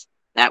members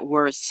that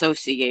were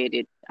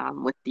associated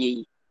with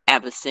the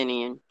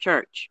Abyssinian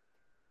Church.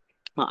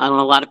 Well, I know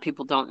a lot of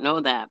people don't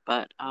know that,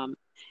 but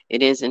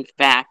it is in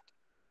fact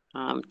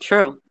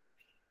true.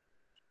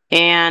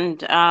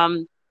 And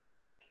I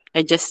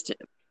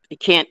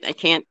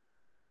can't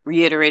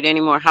reiterate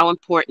anymore how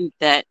important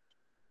that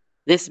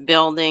this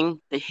building,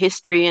 the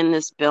history in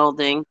this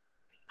building,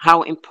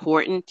 how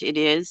important it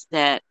is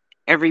that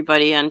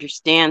everybody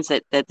understands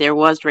that there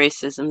was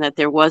racism, that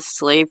there was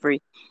slavery,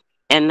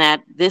 and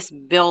that this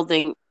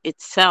building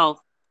itself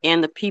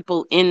and the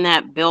people in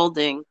that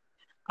building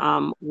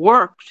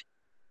worked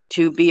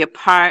to be a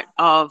part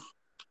of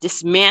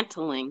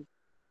dismantling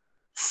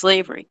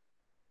slavery.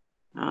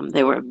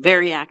 They were a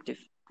very active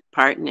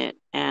part in it,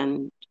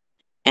 and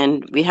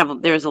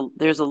there's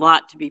a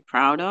lot to be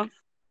proud of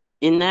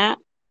in that.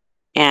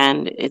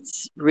 And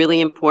it's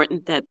really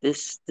important that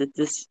this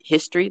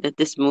history, that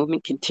this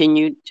movement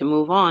continued to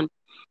move on.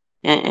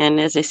 And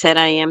as I said,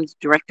 I am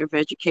director of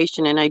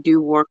education, and I do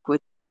work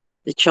with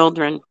the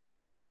children.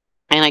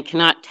 And I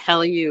cannot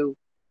tell you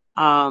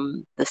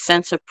the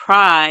sense of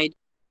pride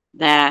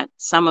that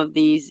some of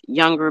these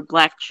younger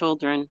Black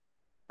children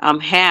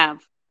have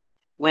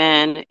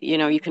when,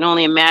 you can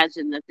only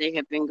imagine that they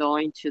have been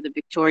going to the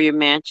Victoria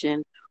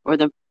Mansion or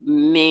the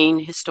Maine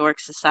Historic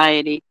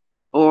Society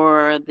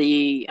or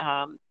the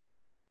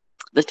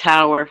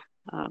tower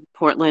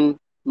Portland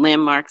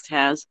Landmarks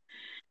has.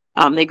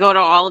 They go to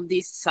all of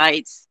these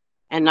sites,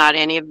 and not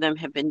any of them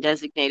have been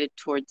designated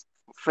for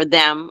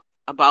them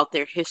about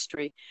their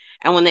history.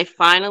 And when they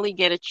finally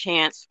get a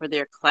chance for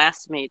their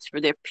classmates,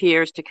 for their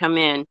peers to come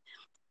in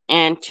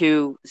and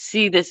to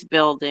see this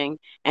building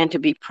and to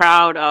be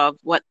proud of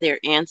what their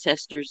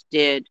ancestors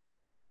did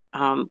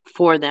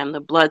for them,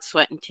 the blood,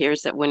 sweat, and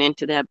tears that went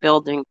into that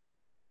building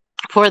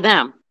for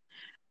them,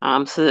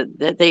 so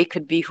that they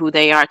could be who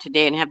they are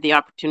today and have the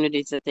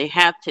opportunities that they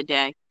have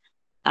today.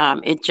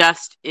 It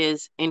just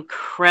is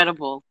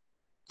incredible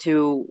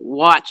to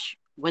watch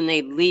when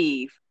they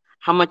leave,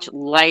 how much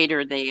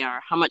lighter they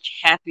are, how much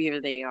happier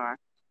they are.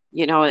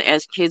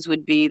 As kids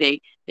would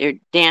be, they're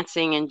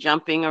dancing and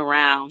jumping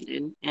around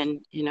and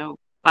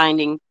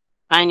finding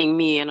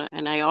me,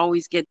 and I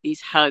always get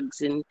these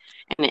hugs, and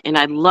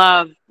I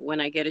love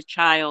when I get a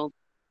child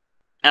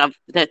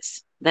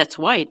that's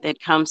white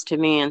that comes to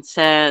me and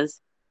says,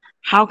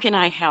 how can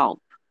I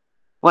help?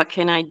 What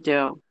can I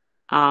do?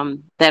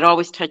 That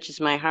always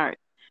touches my heart,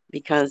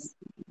 because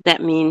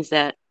that means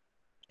that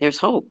there's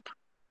hope.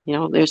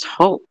 There's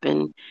hope,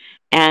 and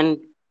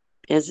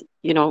as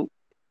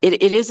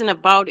it isn't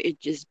about it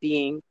just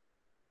being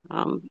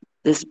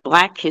this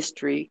Black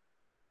history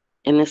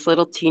in this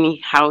little teeny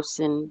house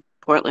in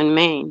Portland,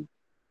 Maine.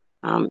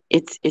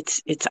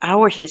 It's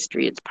our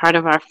history. It's part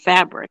of our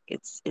fabric.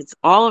 It's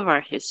all of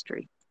our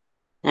history,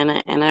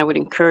 and I would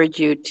encourage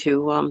you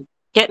to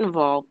get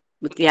involved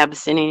with the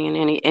Abyssinian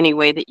in any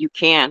way that you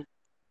can.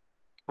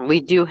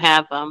 We do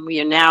have we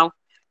are now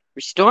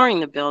restoring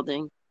the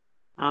building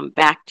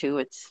back to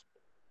its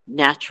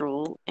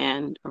natural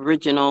and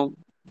original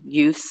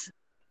use,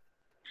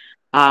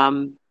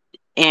 and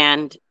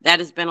that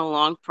has been a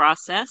long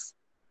process.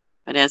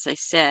 But as I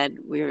said,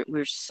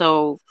 we're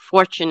so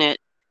fortunate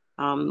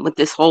with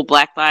this whole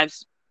Black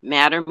Lives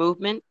Matter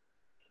movement,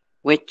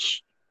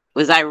 which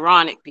was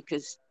ironic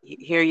because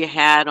here you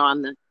had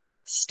on the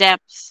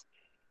steps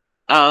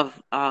of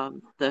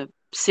the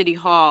City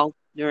Hall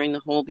during the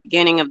whole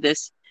beginning of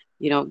this,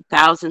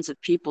 thousands of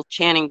people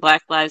chanting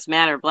Black Lives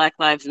Matter, Black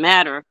Lives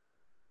Matter,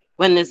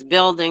 when this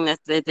building that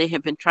they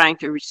have been trying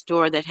to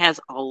restore that has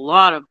a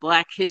lot of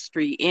Black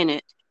history in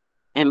it,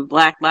 and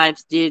Black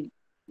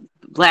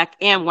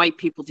and white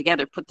people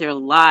together put their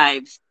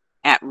lives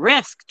at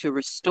risk to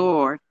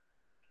restore,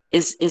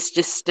 is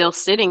just still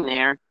sitting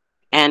there.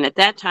 And at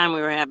that time,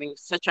 we were having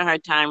such a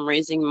hard time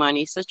raising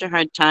money, such a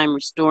hard time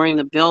restoring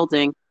the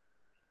building.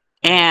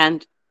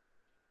 And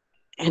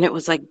it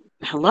was like,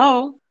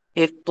 hello,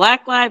 if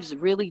Black lives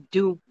really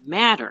do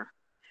matter,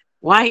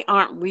 why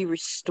aren't we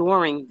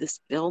restoring this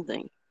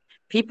building?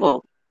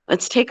 People,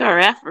 Let's take our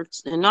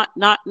efforts and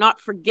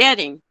not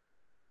forgetting,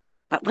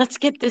 but let's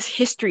get this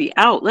history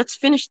out. Let's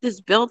finish this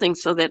building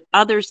so that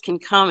others can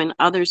come and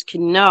others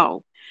can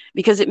know,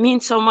 because it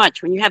means so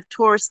much when you have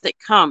tourists that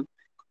come.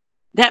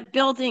 That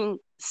building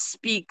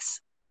speaks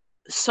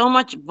so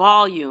much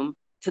volume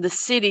to the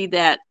city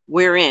that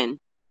we're in,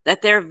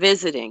 that they're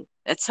visiting,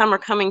 that some are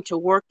coming to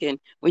work in.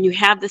 When you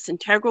have this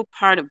integral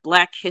part of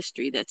Black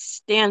history that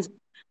stands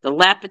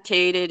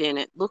dilapidated and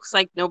it looks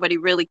like nobody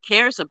really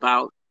cares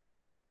about,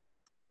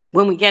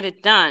 when we get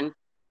it done,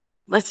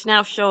 let's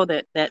now show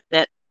that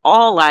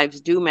all lives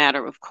do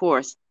matter, of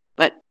course,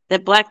 but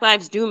that Black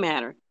lives do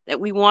matter, that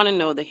we want to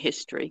know the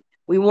history.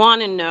 We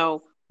want to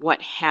know what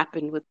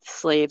happened with the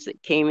slaves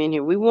that came in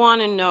here. We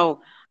want to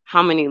know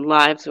how many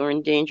lives were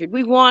endangered.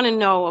 We want to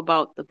know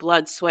about the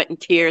blood, sweat,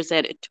 and tears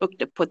that it took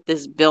to put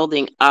this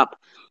building up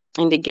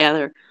and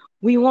together.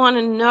 We want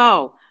to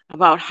know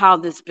about how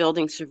this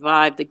building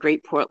survived the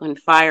Great Portland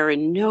Fire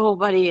and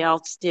nobody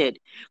else did.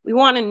 We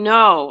want to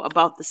know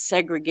about the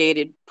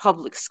segregated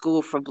public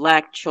school for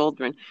Black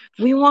children.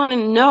 We want to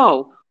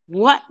know,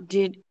 what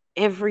did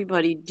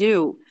everybody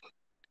do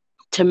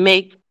to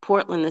make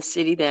Portland the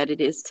city that it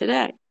is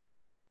today?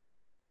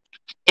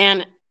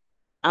 And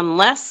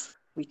unless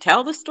we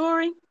tell the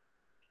story,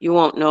 you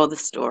won't know the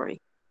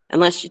story.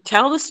 Unless you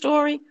tell the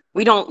story,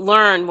 we don't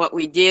learn what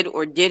we did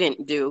or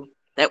didn't do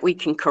that we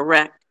can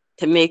correct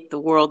to make the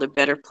world a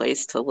better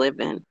place to live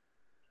in.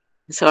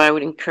 So I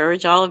would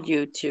encourage all of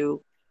you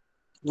to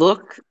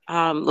look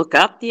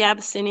up the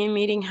Abyssinian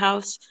Meeting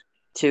House,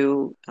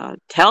 to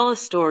tell the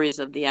stories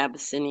of the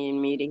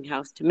Abyssinian Meeting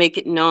House, to make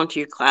it known to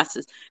your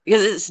classes,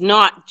 because it's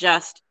not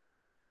just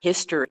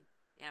history.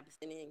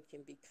 Abyssinian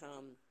can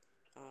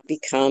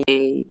become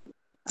a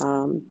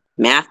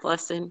math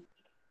lesson.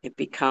 It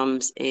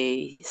becomes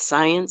a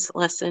science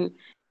lesson.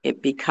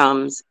 It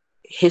becomes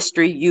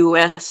history,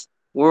 U.S.,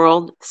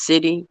 world,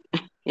 city,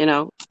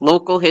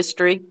 local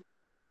history.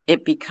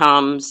 It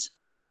becomes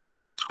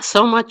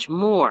so much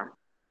more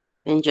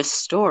than just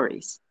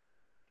stories.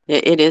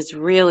 It is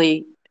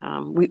really,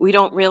 we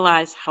don't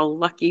realize how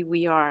lucky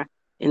we are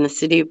in the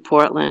city of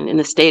Portland, in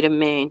the state of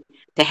Maine,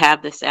 to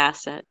have this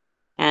asset.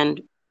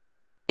 And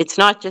it's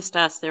not just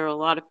us. There are a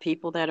lot of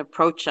people that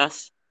approach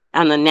us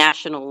on the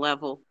national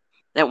level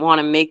that want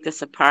to make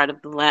this a part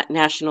of the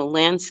national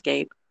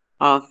landscape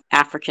of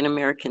African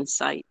American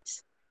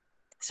sites.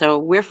 So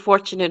we're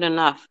fortunate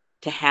enough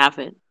to have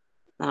it,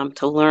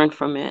 to learn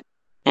from it,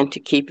 and to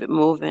keep it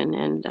moving.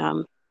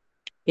 And,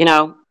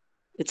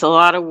 it's a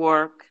lot of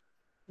work,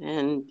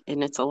 and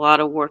it's a lot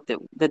of work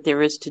that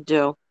there is to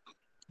do.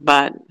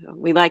 But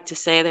we like to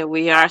say that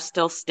we are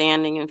still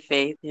standing in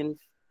faith, and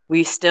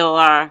we still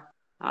are.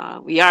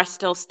 We are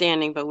still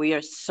standing, but we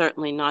are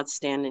certainly not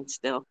standing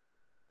still.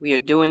 We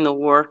are doing the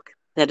work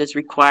that is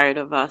required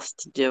of us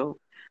to do,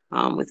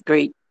 with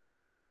great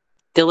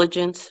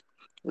diligence,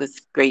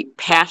 with great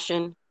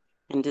passion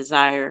and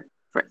desire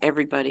for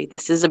everybody.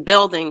 This is a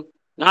building,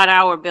 not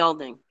our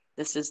building.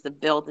 This is the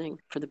building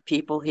for the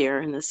people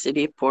here in the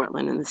city of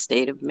Portland and the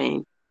state of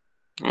Maine.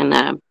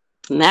 And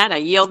from that, I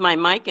yield my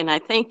mic and I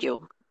thank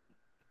you.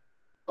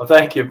 Well,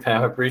 thank you,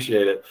 Pam. I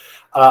appreciate it.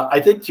 I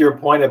think to your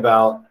point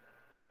about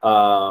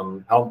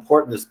how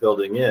important this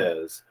building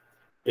is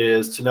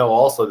to know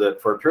also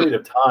that for a period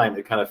of time,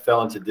 it kind of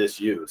fell into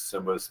disuse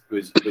and was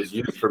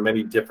used for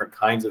many different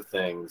kinds of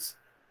things,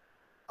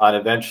 and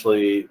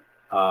eventually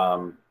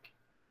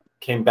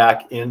came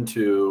back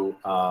into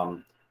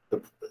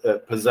the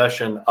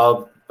possession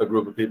of a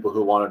group of people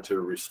who wanted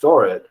to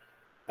restore it.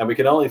 And we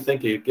can only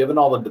think, given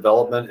all the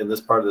development in this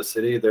part of the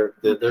city, there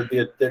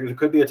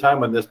could be a time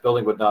when this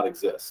building would not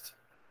exist.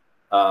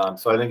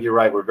 So I think you're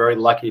right. We're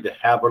lucky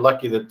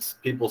that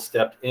people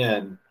stepped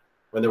in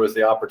when there was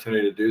the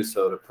opportunity to do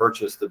so, to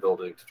purchase the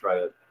building, to try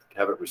to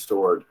have it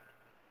restored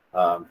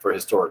for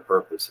historic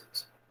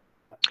purposes.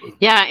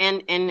 Yeah,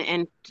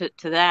 and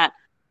to that,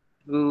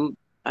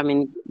 I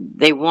mean,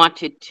 they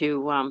wanted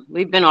to.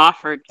 We've been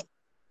offered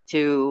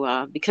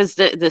to because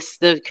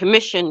the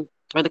commission,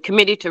 or the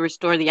committee to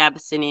restore the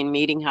Abyssinian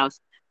Meeting House,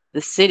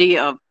 the city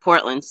of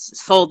Portland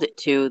sold it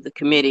to the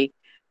committee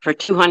for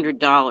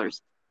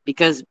 $200,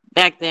 because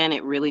back then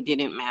it really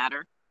didn't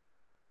matter.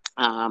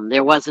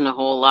 There wasn't a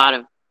whole lot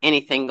of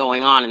anything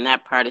going on in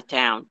that part of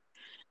town.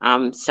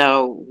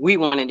 So we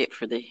wanted it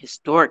for the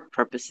historic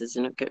purposes,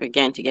 and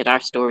again, to get our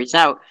stories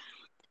out.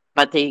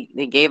 But they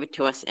gave it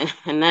to us.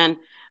 And then,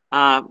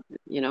 a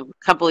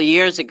couple of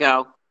years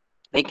ago,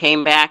 they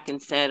came back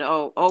and said,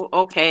 oh,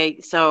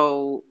 okay,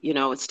 so,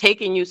 it's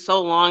taking you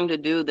so long to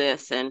do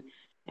this, and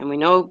we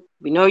know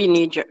you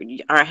need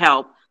our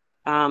help.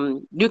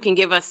 You can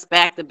give us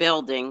back the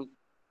building,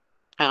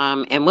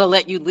 and we'll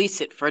let you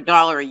lease it for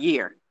 $1 a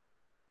year.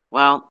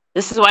 Well,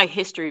 this is why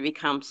history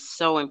becomes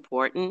so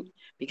important,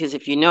 because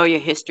if you know your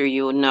history,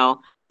 you will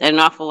know that an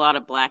awful lot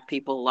of Black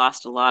people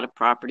lost a lot of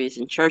properties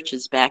and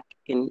churches back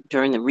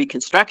during the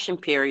Reconstruction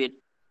period,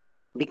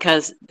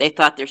 because they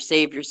thought their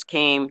saviors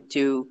came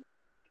to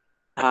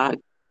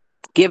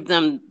give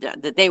them,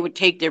 that they would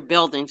take their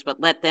buildings, but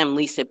let them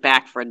lease it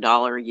back for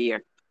 $1 a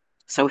year.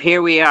 So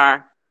here we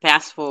are,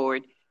 fast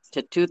forward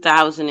to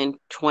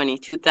 2020,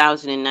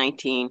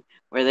 2019,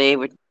 where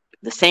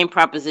the same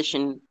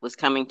proposition was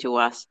coming to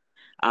us.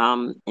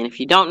 And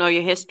if you don't know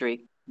your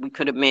history, we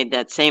could have made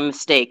that same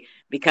mistake,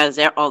 because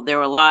there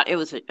were a lot, it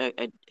was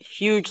a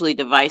hugely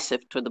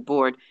divisive to the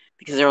board,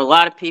 because there were a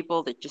lot of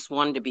people that just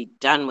wanted to be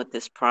done with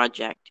this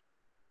project.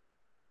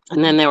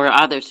 And then there were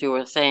others who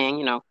were saying,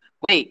 you know,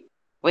 wait,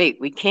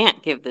 we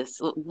can't give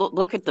this.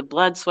 Look at the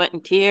blood, sweat,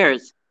 and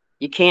tears.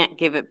 You can't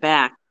give it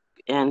back.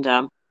 And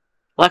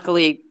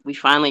luckily, we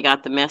finally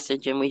got the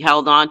message and we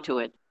held on to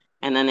it.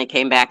 And then they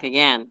came back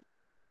again.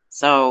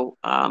 So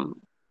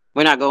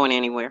we're not going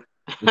anywhere,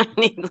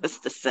 needless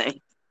to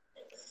say.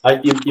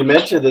 You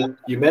mentioned that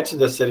you mentioned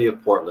the city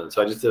of Portland.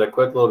 So I just did a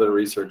quick little bit of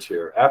research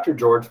here. After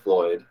George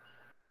Floyd,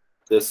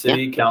 the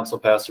city council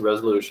passed a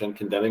resolution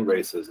condemning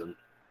racism.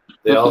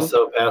 They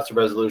also passed a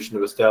resolution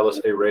to establish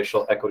a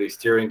racial equity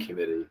steering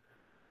committee.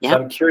 So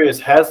I'm curious,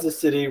 has the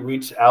city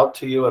reached out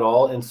to you at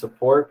all in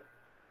support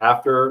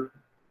after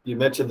you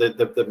mentioned that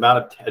the amount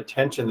of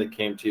attention that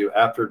came to you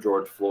after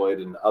George Floyd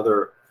and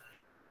other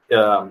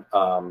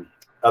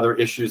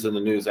issues in the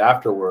news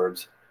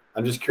afterwards?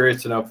 I'm just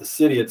curious to know if the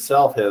city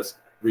itself has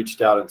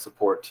reached out in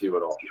support to you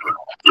at all.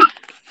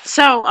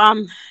 So,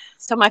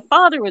 so my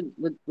father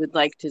would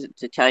like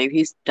to tell you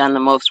he's done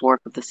the most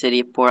work with the city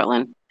of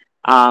Portland.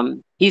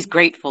 He's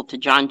grateful to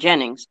John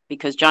Jennings,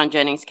 because John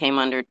Jennings came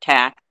under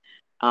attack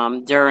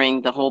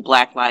during the whole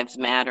Black Lives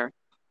Matter.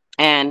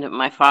 And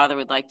my father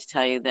would like to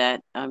tell you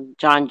that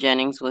John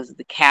Jennings was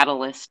the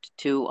catalyst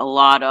to a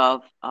lot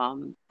of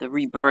the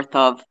rebirth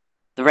of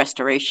the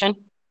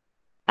restoration.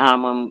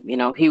 When, you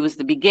know, he was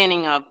the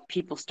beginning of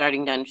people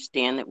starting to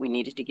understand that we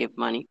needed to give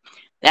money.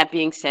 That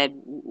being said,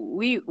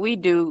 we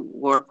do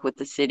work with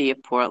the city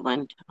of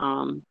Portland.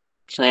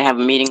 Actually, I have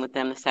a meeting with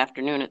them this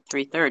afternoon at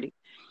 3:30.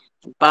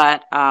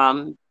 But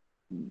I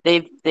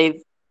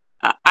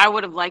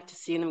would have liked to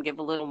see them give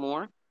a little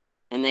more,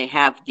 and they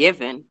have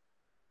given.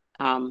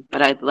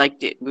 But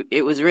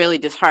it was really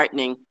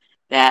disheartening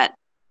that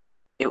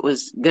it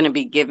was going to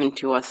be given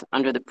to us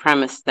under the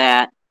premise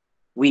that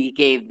we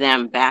gave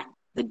them back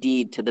the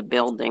deed to the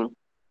building.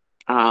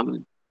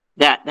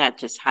 That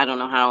just, I don't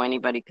know how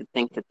anybody could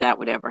think that that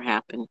would ever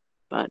happen.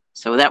 But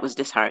so that was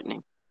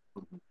disheartening.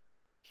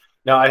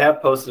 Now, I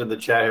have posted in the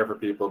chat here for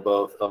people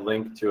both a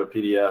link to a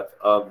PDF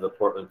of the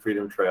Portland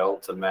Freedom Trail.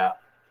 It's a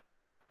map,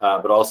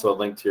 but also a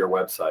link to your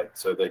website.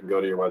 So they can go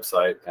to your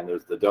website, and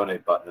there's the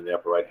donate button in the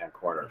upper right-hand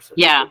corner. So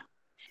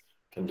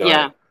can donate.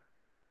 Yeah.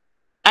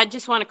 I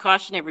just want to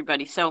caution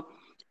everybody. So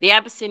the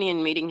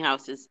Abyssinian Meeting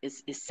House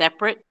is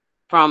separate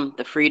from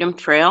the Freedom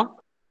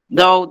Trail,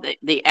 though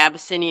the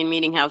Abyssinian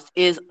Meeting House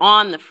is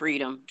on the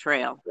Freedom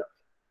Trail. Yeah.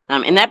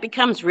 And that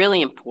becomes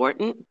really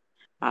important.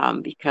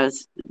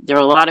 Because there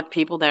are a lot of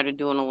people that are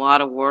doing a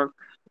lot of work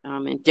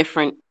in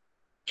different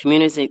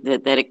communities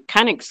that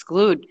kind of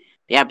exclude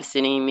the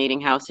Abyssinian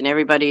Meeting House, and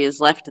everybody is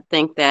left to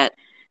think that,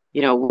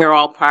 you know, we're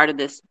all part of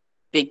this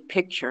big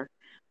picture.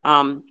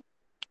 And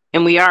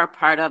we are a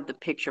part of the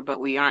picture,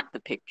 but we aren't the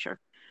picture.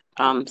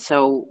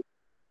 So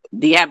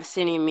the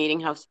Abyssinian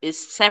Meeting House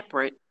is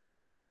separate,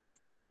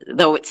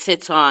 though it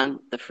sits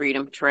on the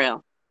Freedom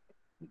Trail.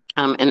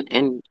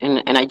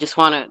 And I just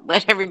want to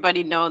let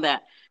everybody know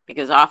that,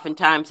 because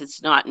oftentimes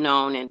it's not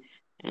known,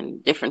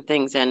 and different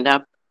things end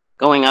up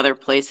going other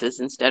places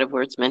instead of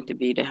where it's meant to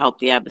be to help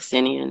the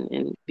Abyssinian,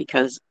 and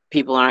because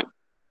people aren't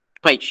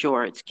quite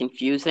sure, it's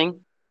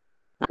confusing.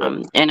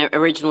 And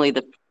originally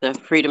the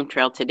Freedom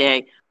Trail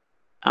today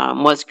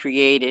was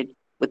created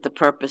with the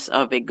purpose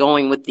of it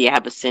going with the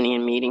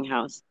Abyssinian Meeting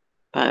House.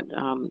 But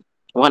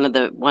one of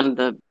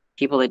the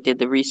people that did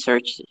the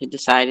research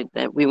decided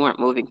that we weren't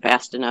moving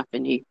fast enough,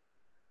 and he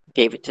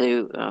gave it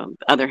to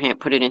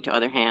put it into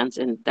other hands,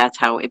 and that's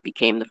how it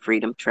became the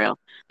Freedom Trail.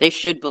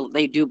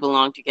 They do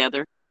belong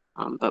together,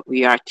 but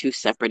we are two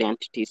separate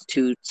entities,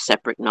 two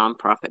separate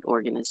nonprofit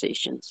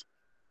organizations.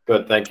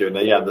 Good, thank you.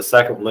 Now, yeah, the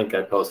second link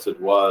I posted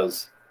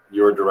was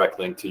your direct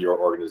link to your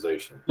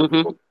organization.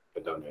 A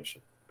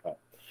donation. Okay.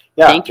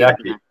 Yeah, thank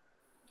Jackie.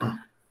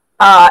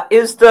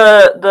 Is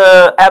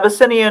the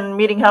Abyssinian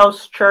Meeting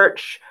House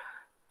Church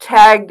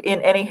tagged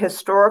in any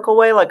historical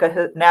way, like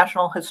a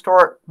National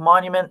Historic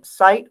Monument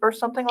site or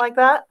something like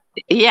that?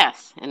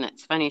 Yes, and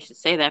it's funny you should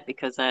say that,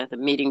 because the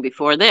meeting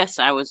before this,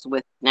 I was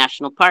with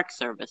National Park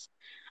Service.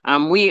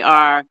 We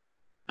are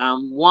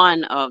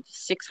one of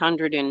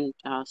 600 and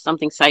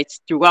something sites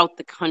throughout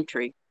the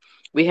country.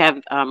 We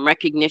have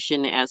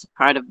recognition as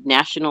part of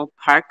National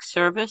Park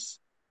Service.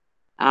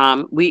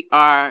 We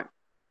are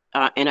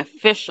an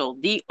official,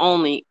 the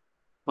only,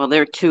 well,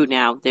 there are two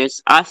now.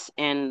 There's us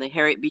and the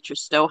Harriet Beecher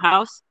Stowe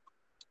House,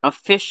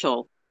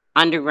 official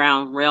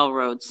Underground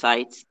Railroad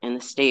sites in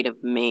the state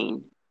of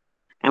Maine.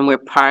 And we're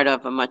part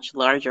of a much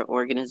larger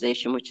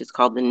organization, which is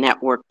called the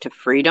Network to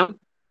Freedom.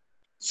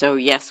 So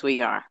yes,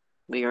 we are.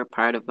 We are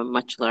part of a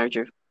much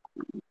larger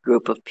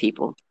group of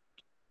people.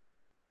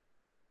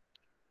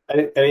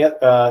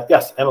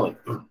 Yes, Emily.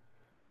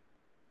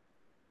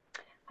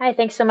 Hi,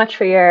 thanks so much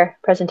for your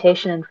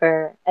presentation and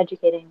for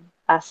educating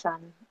us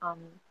on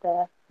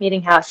the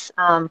meeting house.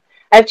 I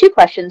have two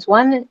questions.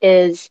 One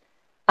is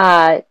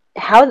where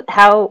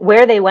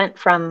they went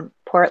from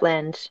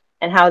Portland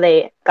and how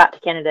they got to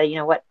Canada. You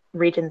know, what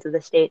regions of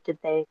the state did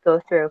they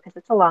go through? Because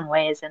it's a long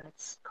ways and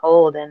it's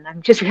cold, and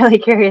I'm just really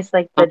curious,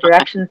 like the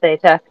directions they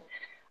took.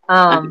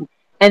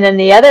 And then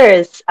the other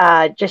is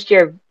just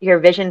your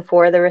vision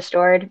for the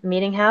restored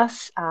meeting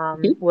house.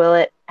 Will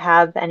it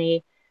have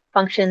any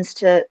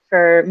functions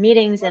for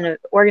meetings and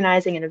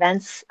organizing and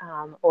events,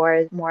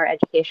 or more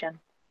education?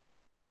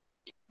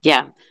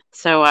 Yeah,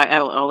 so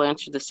I'll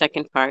answer the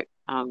second part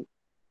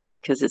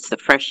because it's the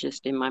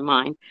freshest in my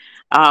mind.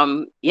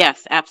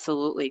 Yes,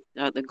 absolutely.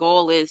 The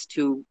goal is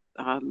to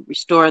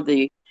restore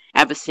the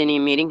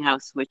Abyssinian Meeting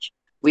House, which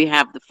we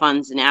have the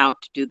funds now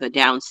to do the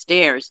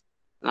downstairs.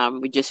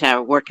 We just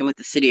have working with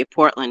the city of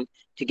Portland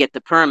to get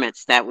the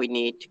permits that we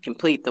need to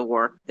complete the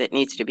work that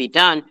needs to be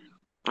done,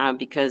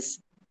 because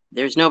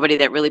there's nobody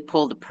that really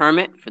pulled a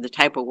permit for the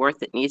type of work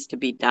that needs to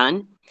be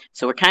done.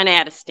 So we're kind of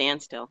at a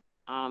standstill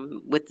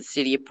with the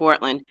city of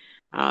Portland,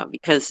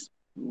 because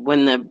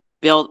when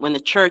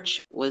the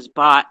church was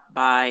bought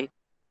by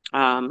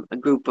a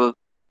group of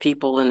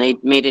people and they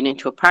made it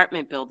into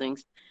apartment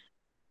buildings,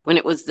 when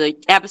it was the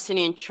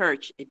Abyssinian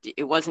church,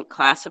 it wasn't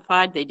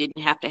classified. They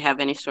didn't have to have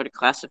any sort of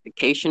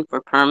classification for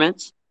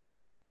permits.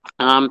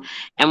 And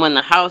when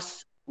the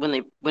house,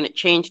 when it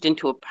changed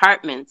into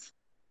apartments,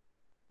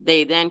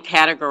 they then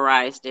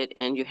categorized it,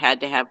 and you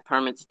had to have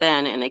permits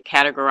then, and they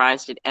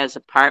categorized it as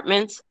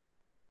apartments,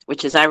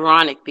 which is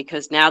ironic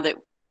because now that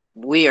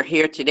we are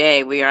here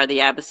today, we are the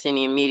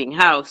Abyssinian Meeting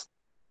House,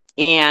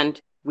 and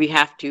we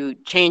have to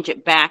change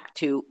it back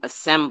to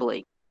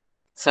assembly.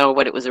 So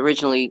what it was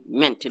originally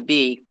meant to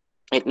be,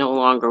 it no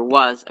longer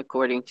was,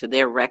 according to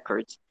their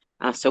records.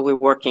 So we're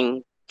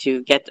working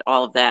to get to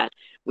all of that.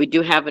 We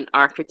do have an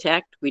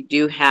architect. We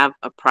do have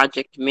a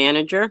project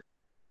manager.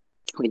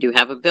 We do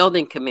have a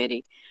building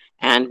committee,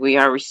 and we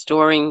are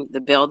restoring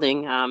the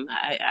building.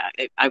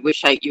 I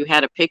wish you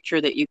had a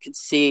picture that you could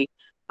see.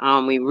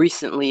 We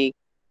recently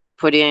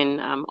put in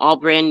all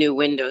brand new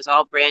windows,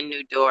 all brand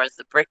new doors.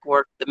 The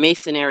brickwork, the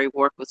masonry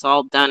work was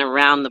all done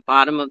around the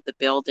bottom of the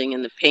building,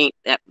 and the paint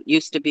that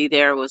used to be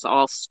there was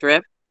all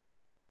stripped.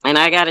 And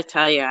I got to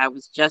tell you, I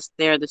was just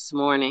there this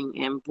morning,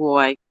 and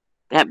boy,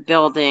 that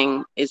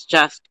building is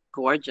just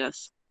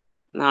gorgeous.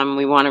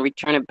 We want to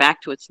return it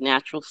back to its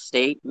natural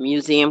state,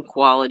 museum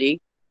quality,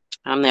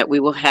 that we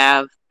will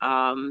have,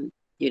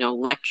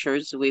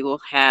 lectures. We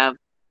will have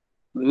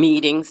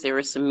meetings. There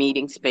is some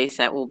meeting space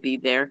that will be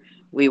there.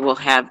 We will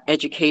have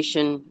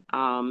education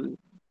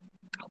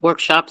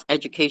workshops,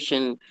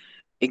 education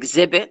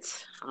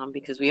exhibits,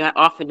 because we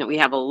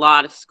have a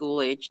lot of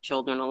school-age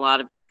children, a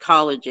lot of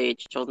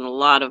college-age children, a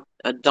lot of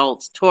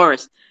adults,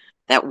 tourists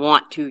that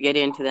want to get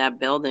into that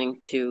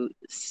building to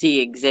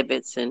see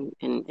exhibits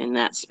in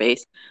that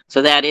space.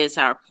 So that is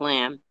our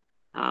plan,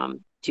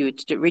 to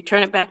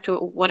return it back to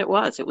what it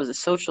was. It was a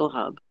social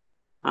hub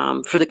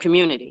for the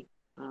community,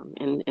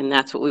 and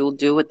that's what we will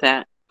do with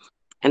that.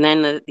 And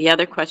then the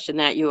other question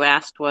that you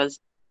asked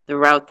was the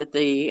route that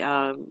the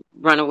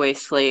runaway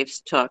slaves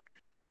took.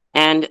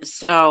 And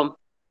so,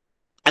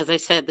 as I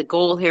said, the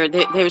goal here,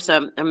 there's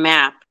a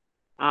map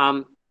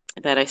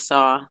that I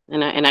saw,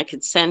 and I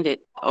could send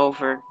it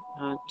over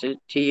to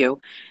you.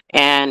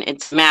 And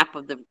it's a map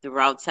of the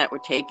routes that were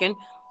taken.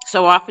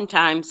 So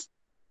oftentimes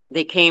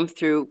they'd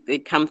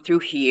come through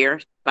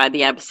here by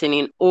the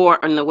Abyssinian,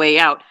 or on the way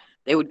out,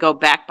 they would go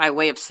back by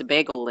way of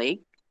Sebago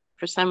Lake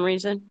for some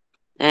reason,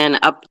 and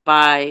up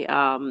by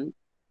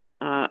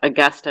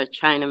Augusta,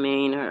 China,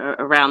 Maine, or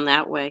around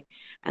that way.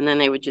 And then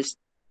they would just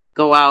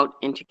go out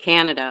into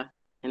Canada.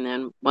 And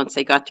then once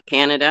they got to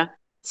Canada,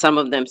 some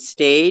of them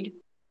stayed,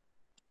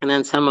 and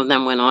then some of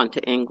them went on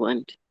to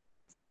England.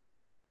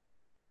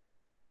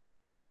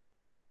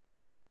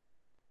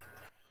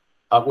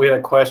 We had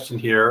a question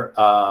here.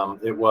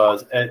 It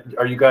was,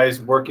 are you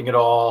guys working at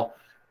all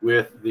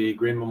with the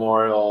Green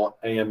Memorial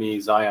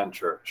AME Zion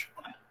Church?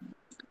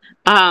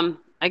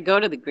 I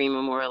go to the Green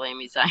Memorial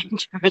AME Zion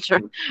Church.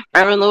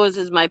 Reverend Lewis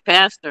is my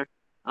pastor.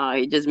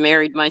 He just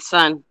married my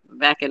son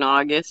back in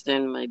August,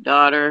 and my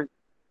daughter.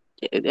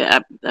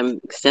 I'm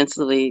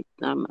extensively,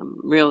 I'm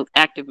a real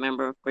active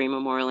member of Green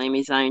Memorial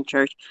AME Zion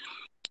Church.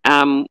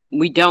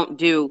 We don't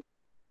do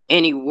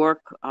any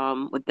work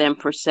with them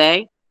per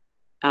se.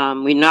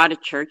 We're not a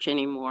church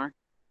anymore.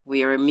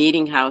 We are a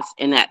meeting house,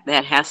 and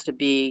that has to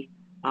be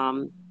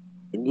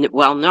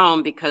well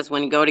known, because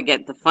when you go to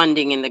get the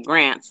funding and the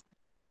grants,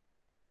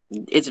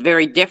 it's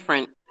very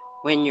different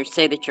when you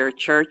say that you're a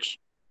church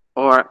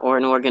or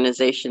an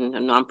organization, a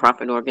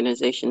nonprofit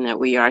organization that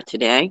we are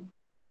today.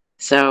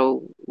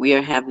 So we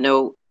have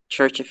no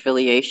church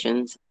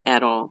affiliations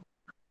at all.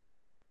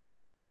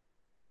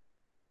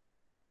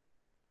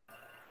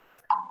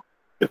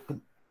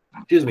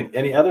 Excuse me.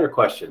 Any other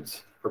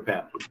questions for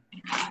Pam?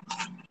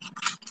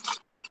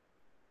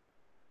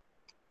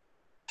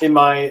 In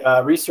my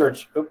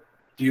research, do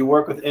you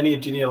work with any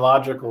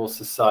genealogical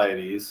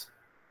societies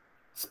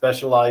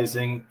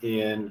specializing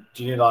in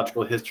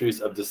genealogical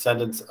histories of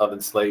descendants of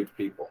enslaved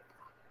people?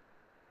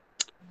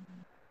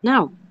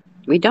 No,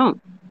 we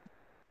don't.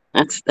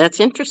 That's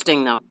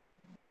interesting, though.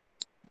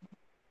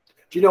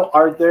 Do you know,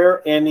 are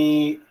there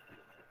any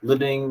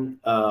living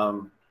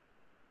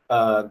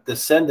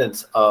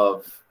descendants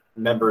of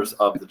members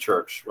of the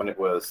church when it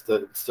was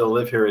that still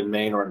live here in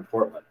Maine or in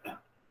Portland?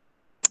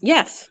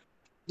 Yes,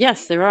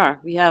 yes, there are.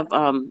 We have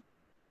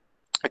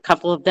a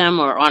couple of them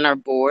are on our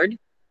board,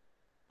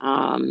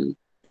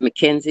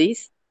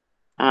 McKinsey's,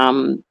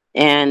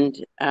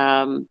 and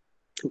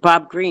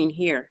Bob Green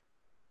here.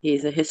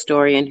 He's a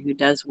historian who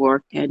does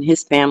work, and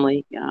his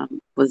family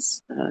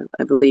was,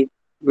 I believe,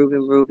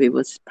 Reuben Ruby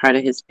was part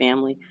of his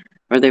family,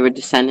 or they were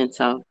descendants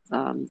of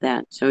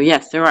that. So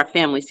yes, there are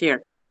families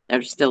here that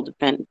are still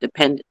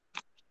dependent.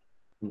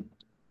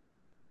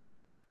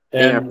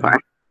 They are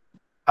part.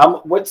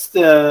 What's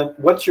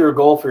your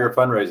goal for your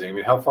fundraising? I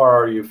mean, how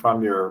far are you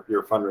from your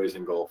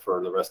fundraising goal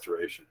for the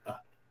restoration?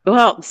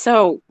 Well,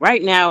 so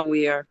right now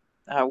we are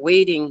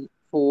waiting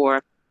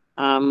for.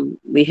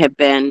 We have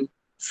been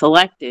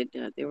selected.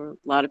 There were a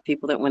lot of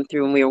people that went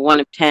through, and we were one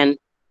of 10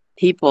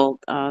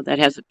 people that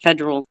has a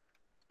federal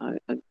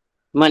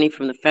money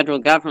from the federal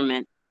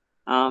government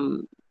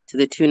to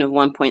the tune of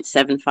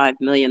 1.75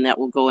 million. That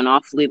will go an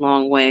awfully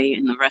long way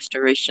in the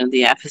restoration of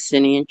the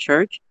Abyssinian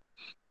Church.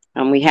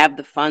 We have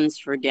the funds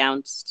for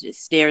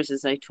downstairs,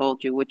 as I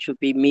told you, which would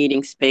be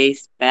meeting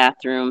space,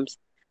 bathrooms,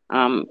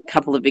 a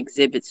couple of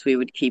exhibits we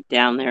would keep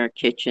down there, a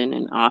kitchen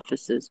and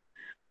offices.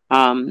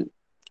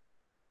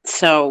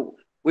 So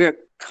we're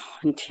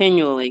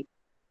continually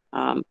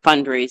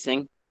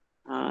fundraising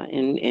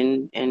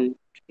in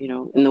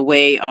the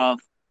way of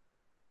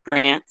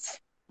grants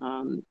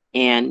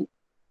and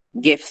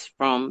gifts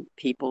from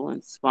people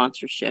and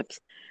sponsorships.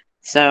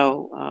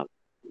 So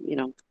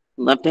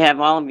love to have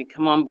all of you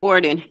come on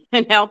board and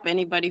help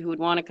anybody who would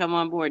want to come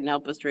on board and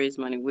help us raise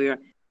money. We are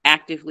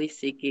actively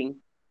seeking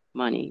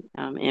money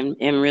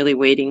and really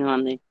waiting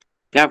on the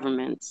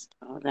government's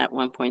that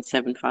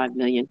 1.75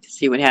 million to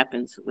see what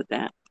happens with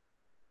that.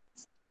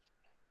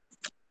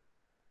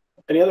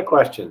 Any other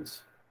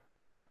questions?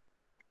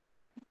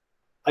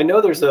 I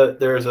know there's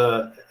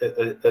a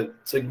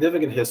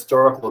significant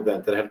historical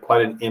event that had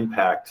quite an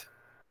impact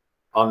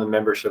on the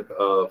membership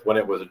of when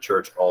it was a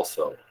church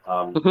also.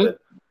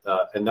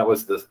 And that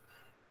was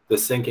the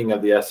sinking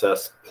of the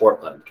SS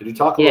Portland. Could you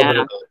talk a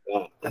little bit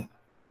about that?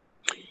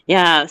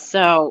 Yeah,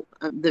 so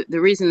the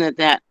reason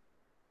that's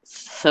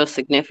so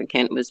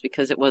significant was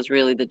because it was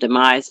really the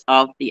demise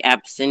of the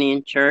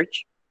Abyssinian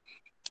Church.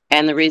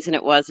 And the reason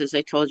it was, as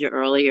I told you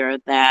earlier,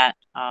 that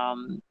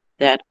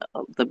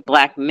the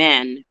black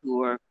men who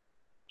were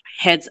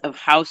heads of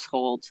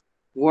households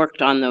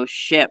worked on those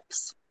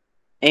ships.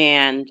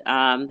 And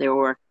there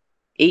were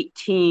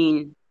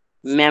 18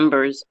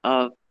 members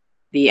of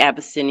the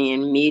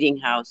Abyssinian Meeting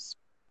House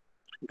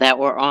that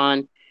were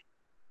on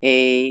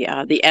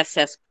the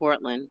SS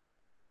Portland,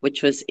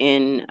 which was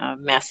in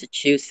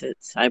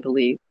Massachusetts, I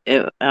believe.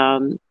 It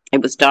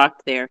was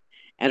docked there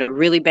at a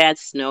really bad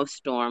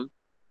snowstorm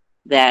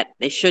that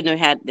they should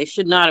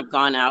not have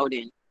gone out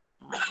in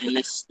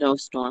this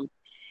snowstorm.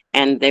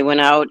 And they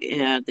went out,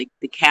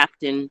 the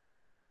captain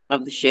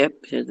of the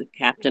ship, the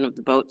captain of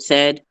the boat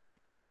said,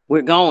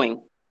 "We're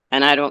going,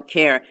 and I don't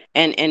care."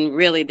 And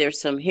really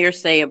there's some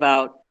hearsay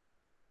about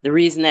the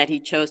reason that he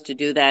chose to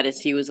do that is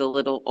he was a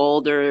little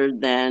older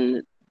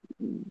than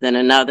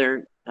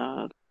another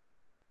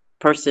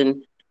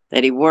person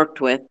that he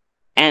worked with,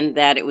 and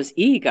that it was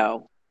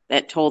ego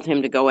that told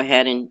him to go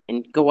ahead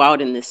and go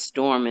out in this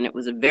storm. And it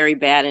was a very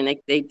bad, and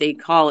they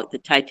call it the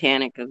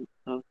Titanic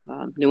of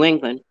New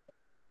England.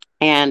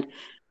 And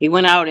he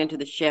went out into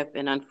the ship,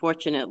 and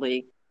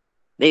unfortunately,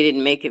 they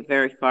didn't make it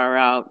very far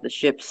out. The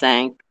ship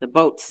sank, the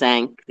boat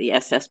sank, the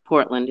SS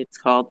Portland, it's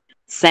called,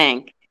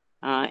 sank.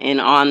 And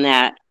on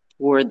that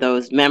were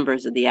those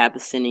members of the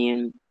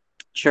Abyssinian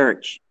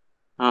Church.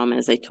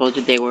 As I told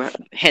you, they were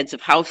heads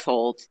of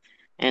households.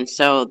 And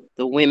so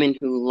the women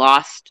who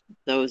lost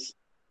those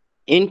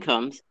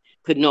incomes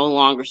could no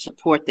longer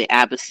support the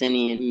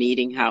Abyssinian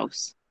Meeting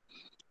House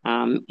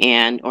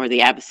or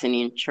the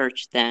Abyssinian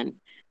Church then.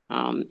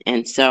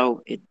 And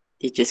so it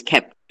just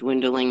kept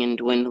dwindling and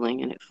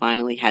dwindling, and it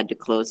finally had to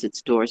close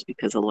its doors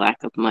because of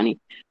lack of money.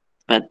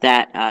 But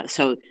that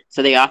so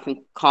they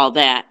often call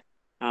that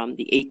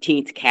the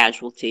 18th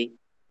casualty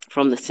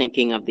from the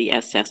sinking of the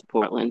SS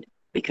Portland,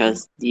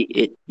 because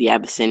the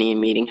Abyssinian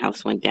Meeting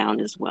House went down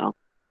as well.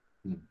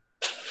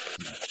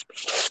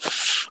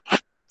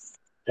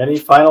 Any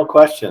final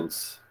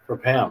questions for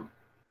Pam?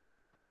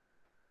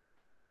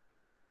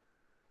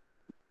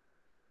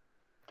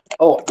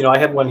 Oh, I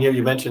had one here.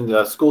 You mentioned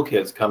school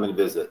kids come and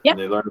visit, Yep. and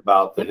they learn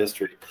about the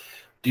history.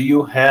 Do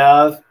you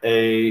have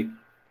a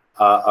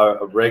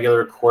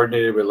regular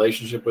coordinated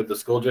relationship with the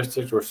school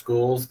district or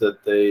schools that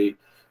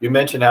you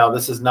mentioned how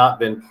this has not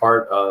been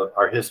part of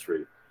our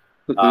history,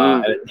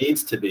 and it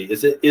needs to be.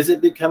 Is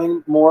it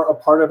becoming more a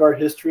part of our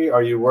history?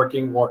 Are you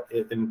working more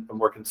in a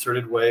more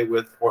concerted way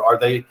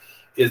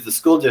is the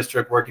school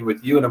district working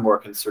with you in a more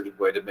concerted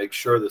way to make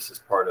sure this is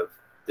part of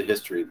the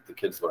history that the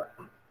kids learn?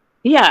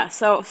 Yeah,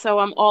 so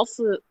I'm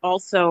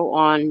also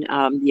on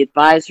the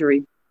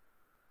advisory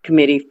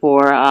committee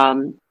for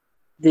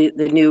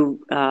the new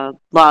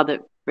law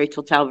that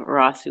Rachel Talbot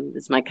Ross, who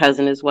is my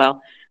cousin as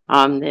well,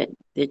 that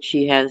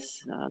she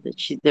has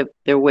that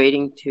they're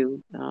waiting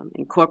to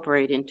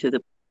incorporate into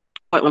the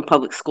Portland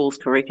Public Schools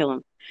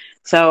curriculum.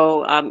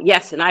 So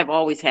yes, and I've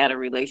always had a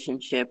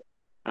relationship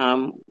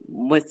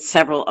with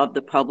several of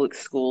the public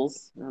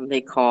schools.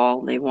 They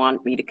call, they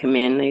want me to come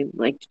in, they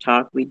like to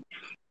talk. We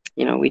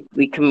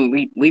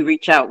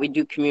reach out, we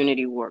do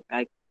community work.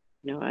 I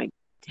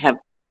have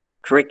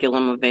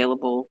curriculum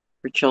available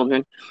for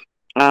children.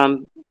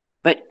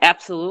 But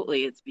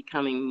absolutely, it's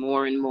becoming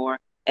more and more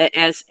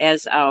as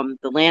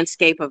the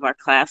landscape of our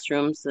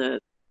classrooms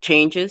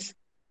changes.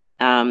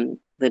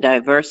 The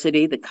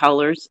diversity, the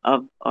colors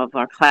of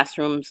our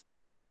classrooms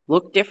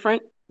look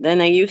different than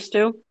they used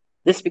to.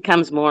 This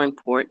becomes more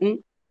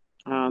important.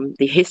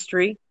 The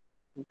history,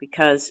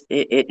 because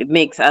it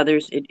makes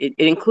others, it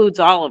includes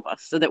all of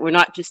us, so that we're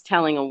not just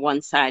telling a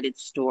one-sided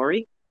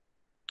story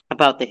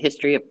about the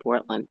history of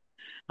Portland.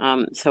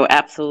 So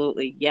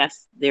absolutely,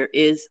 yes, there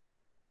is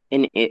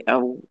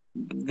a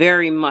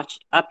very much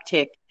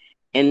uptick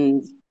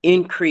and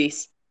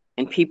increase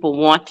in people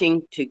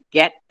wanting to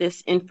get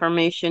this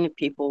information,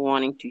 people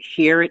wanting to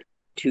hear it,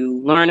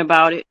 to learn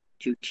about it,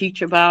 to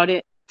teach about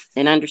it,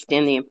 and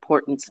understand the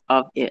importance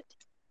of it.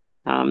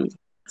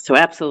 So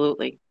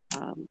absolutely,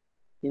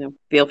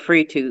 feel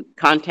free to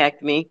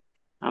contact me.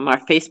 Our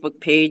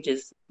Facebook page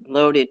is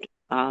loaded.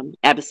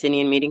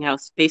 Abyssinian Meeting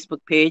House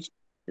Facebook page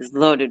is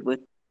loaded with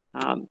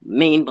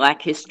Maine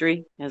Black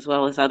history as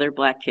well as other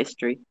Black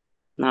history.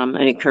 I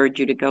encourage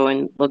you to go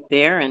and look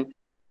there, and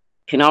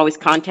can always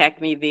contact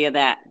me via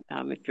that.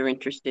 If you're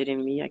interested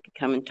in me, I could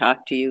come and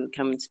talk to you,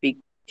 come and speak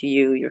to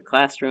you, your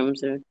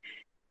classrooms, or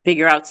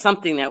figure out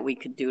something that we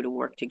could do to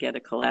work together,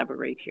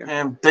 collaborate here.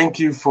 And thank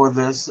you for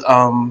this.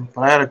 I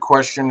had a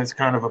question. It's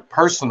kind of a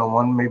personal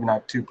one, maybe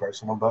not too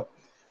personal, but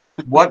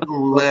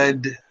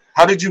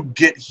how did you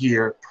get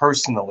here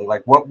personally?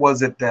 Like, what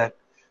was it that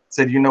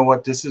said, you know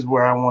what, this is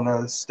where I want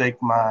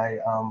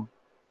to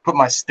put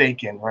my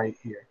stake in right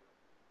here?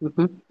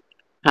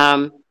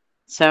 Mm-hmm.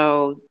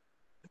 So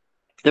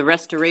the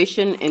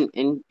restoration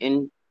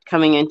and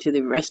coming into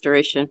the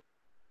restoration,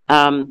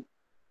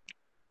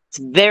 it's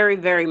very,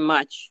 very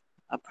much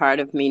a part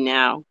of me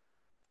now,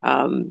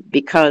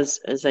 because,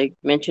 as I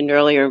mentioned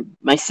earlier,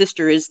 my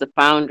sister is the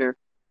founder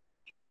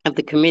of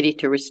the committee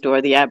to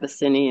restore the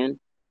Abyssinian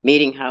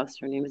Meeting House.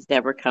 Her name is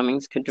Deborah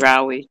Cummings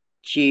Kadrawi.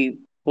 She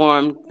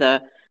formed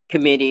the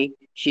committee.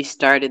 She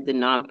started the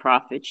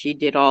nonprofit. She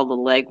did all the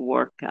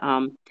legwork.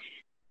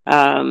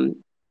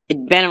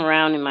 It'd been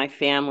around in my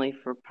family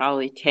for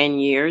probably 10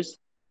 years,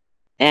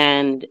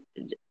 and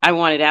I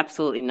wanted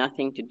absolutely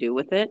nothing to do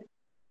with it.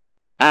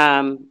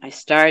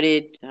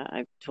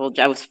 I told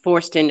you I was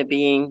forced into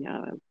being,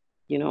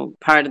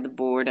 part of the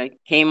board. I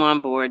came on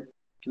board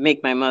to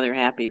make my mother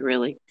happy,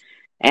 really.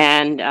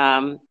 And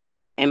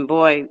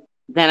boy,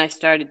 then I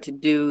started to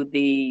do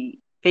the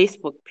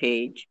Facebook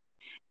page,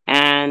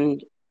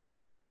 and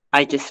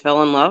I just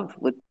fell in love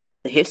with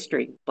the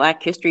history,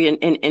 Black history. And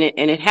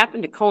it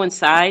happened to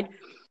coincide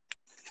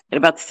at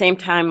about the same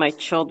time my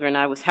children,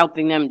 I was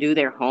helping them do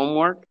their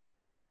homework.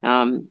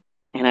 And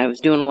I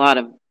was doing a lot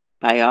of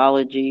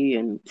biology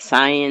and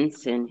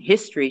science and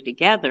history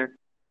together,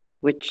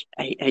 which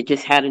I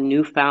just had a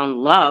newfound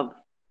love,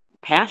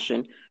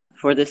 passion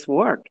for this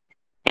work.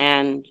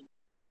 And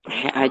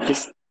I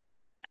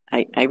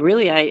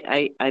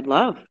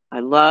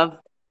love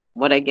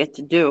what I get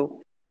to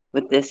do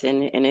with this.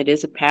 And it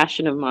is a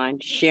passion of mine,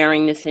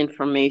 sharing this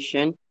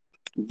information,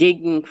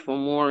 digging for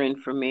more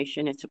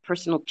information. It's a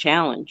personal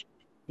challenge.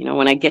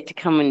 When I get to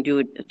come and do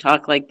a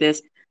talk like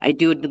this, I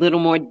do a little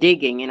more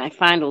digging, and I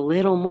find a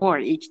little more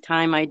each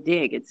time I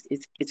dig.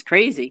 It's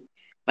crazy,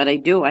 but I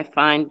do. I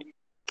found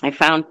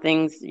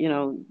things,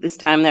 this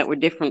time that were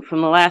different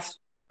from the last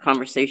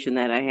conversation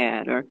that I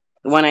had, or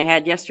the one I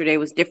had yesterday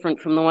was different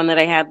from the one that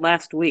I had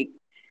last week.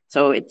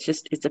 So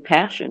it's a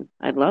passion.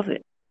 I love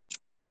it.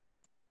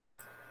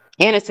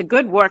 And it's a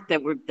good work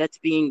that's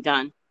being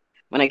done.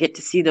 When I get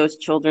to see those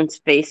children's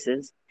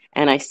faces,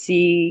 and I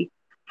see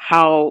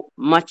how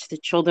much the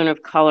children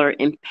of color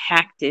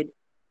impacted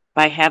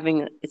by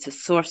having, it's a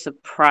source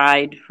of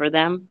pride for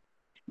them.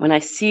 When I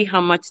see how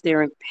much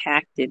they're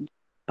impacted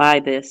by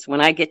this,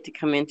 when I get to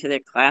come into their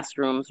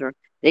classrooms or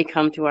they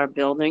come to our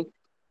building,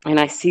 and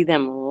I see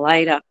them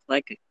light up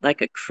like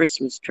a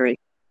Christmas tree,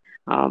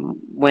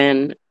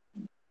 when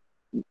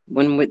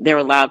they're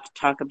allowed to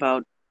talk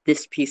about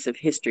this piece of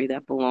history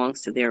that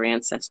belongs to their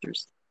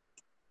ancestors.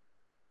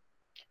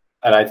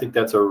 And I think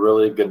that's a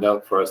really good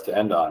note for us to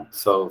end on.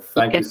 So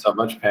thank you so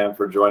much, Pam,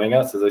 for joining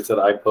us. As I said,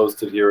 I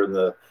posted here in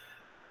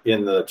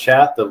the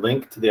chat the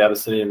link to the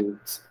Abyssinian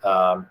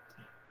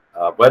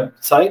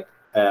website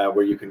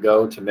where you can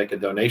go to make a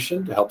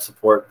donation to help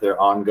support their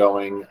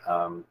ongoing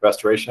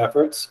restoration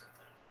efforts,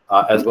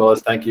 as well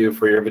as thank you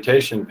for your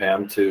invitation,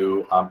 Pam,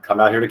 to come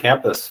out here to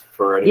campus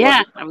for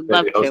anyone I would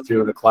love to host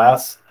you in a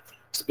class.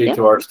 speak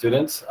to our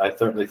students, I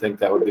certainly think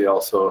that would be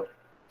also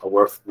a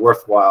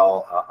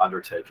worthwhile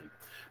undertaking.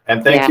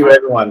 And thank you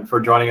everyone for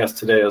joining us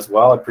today as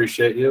well. I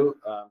appreciate you.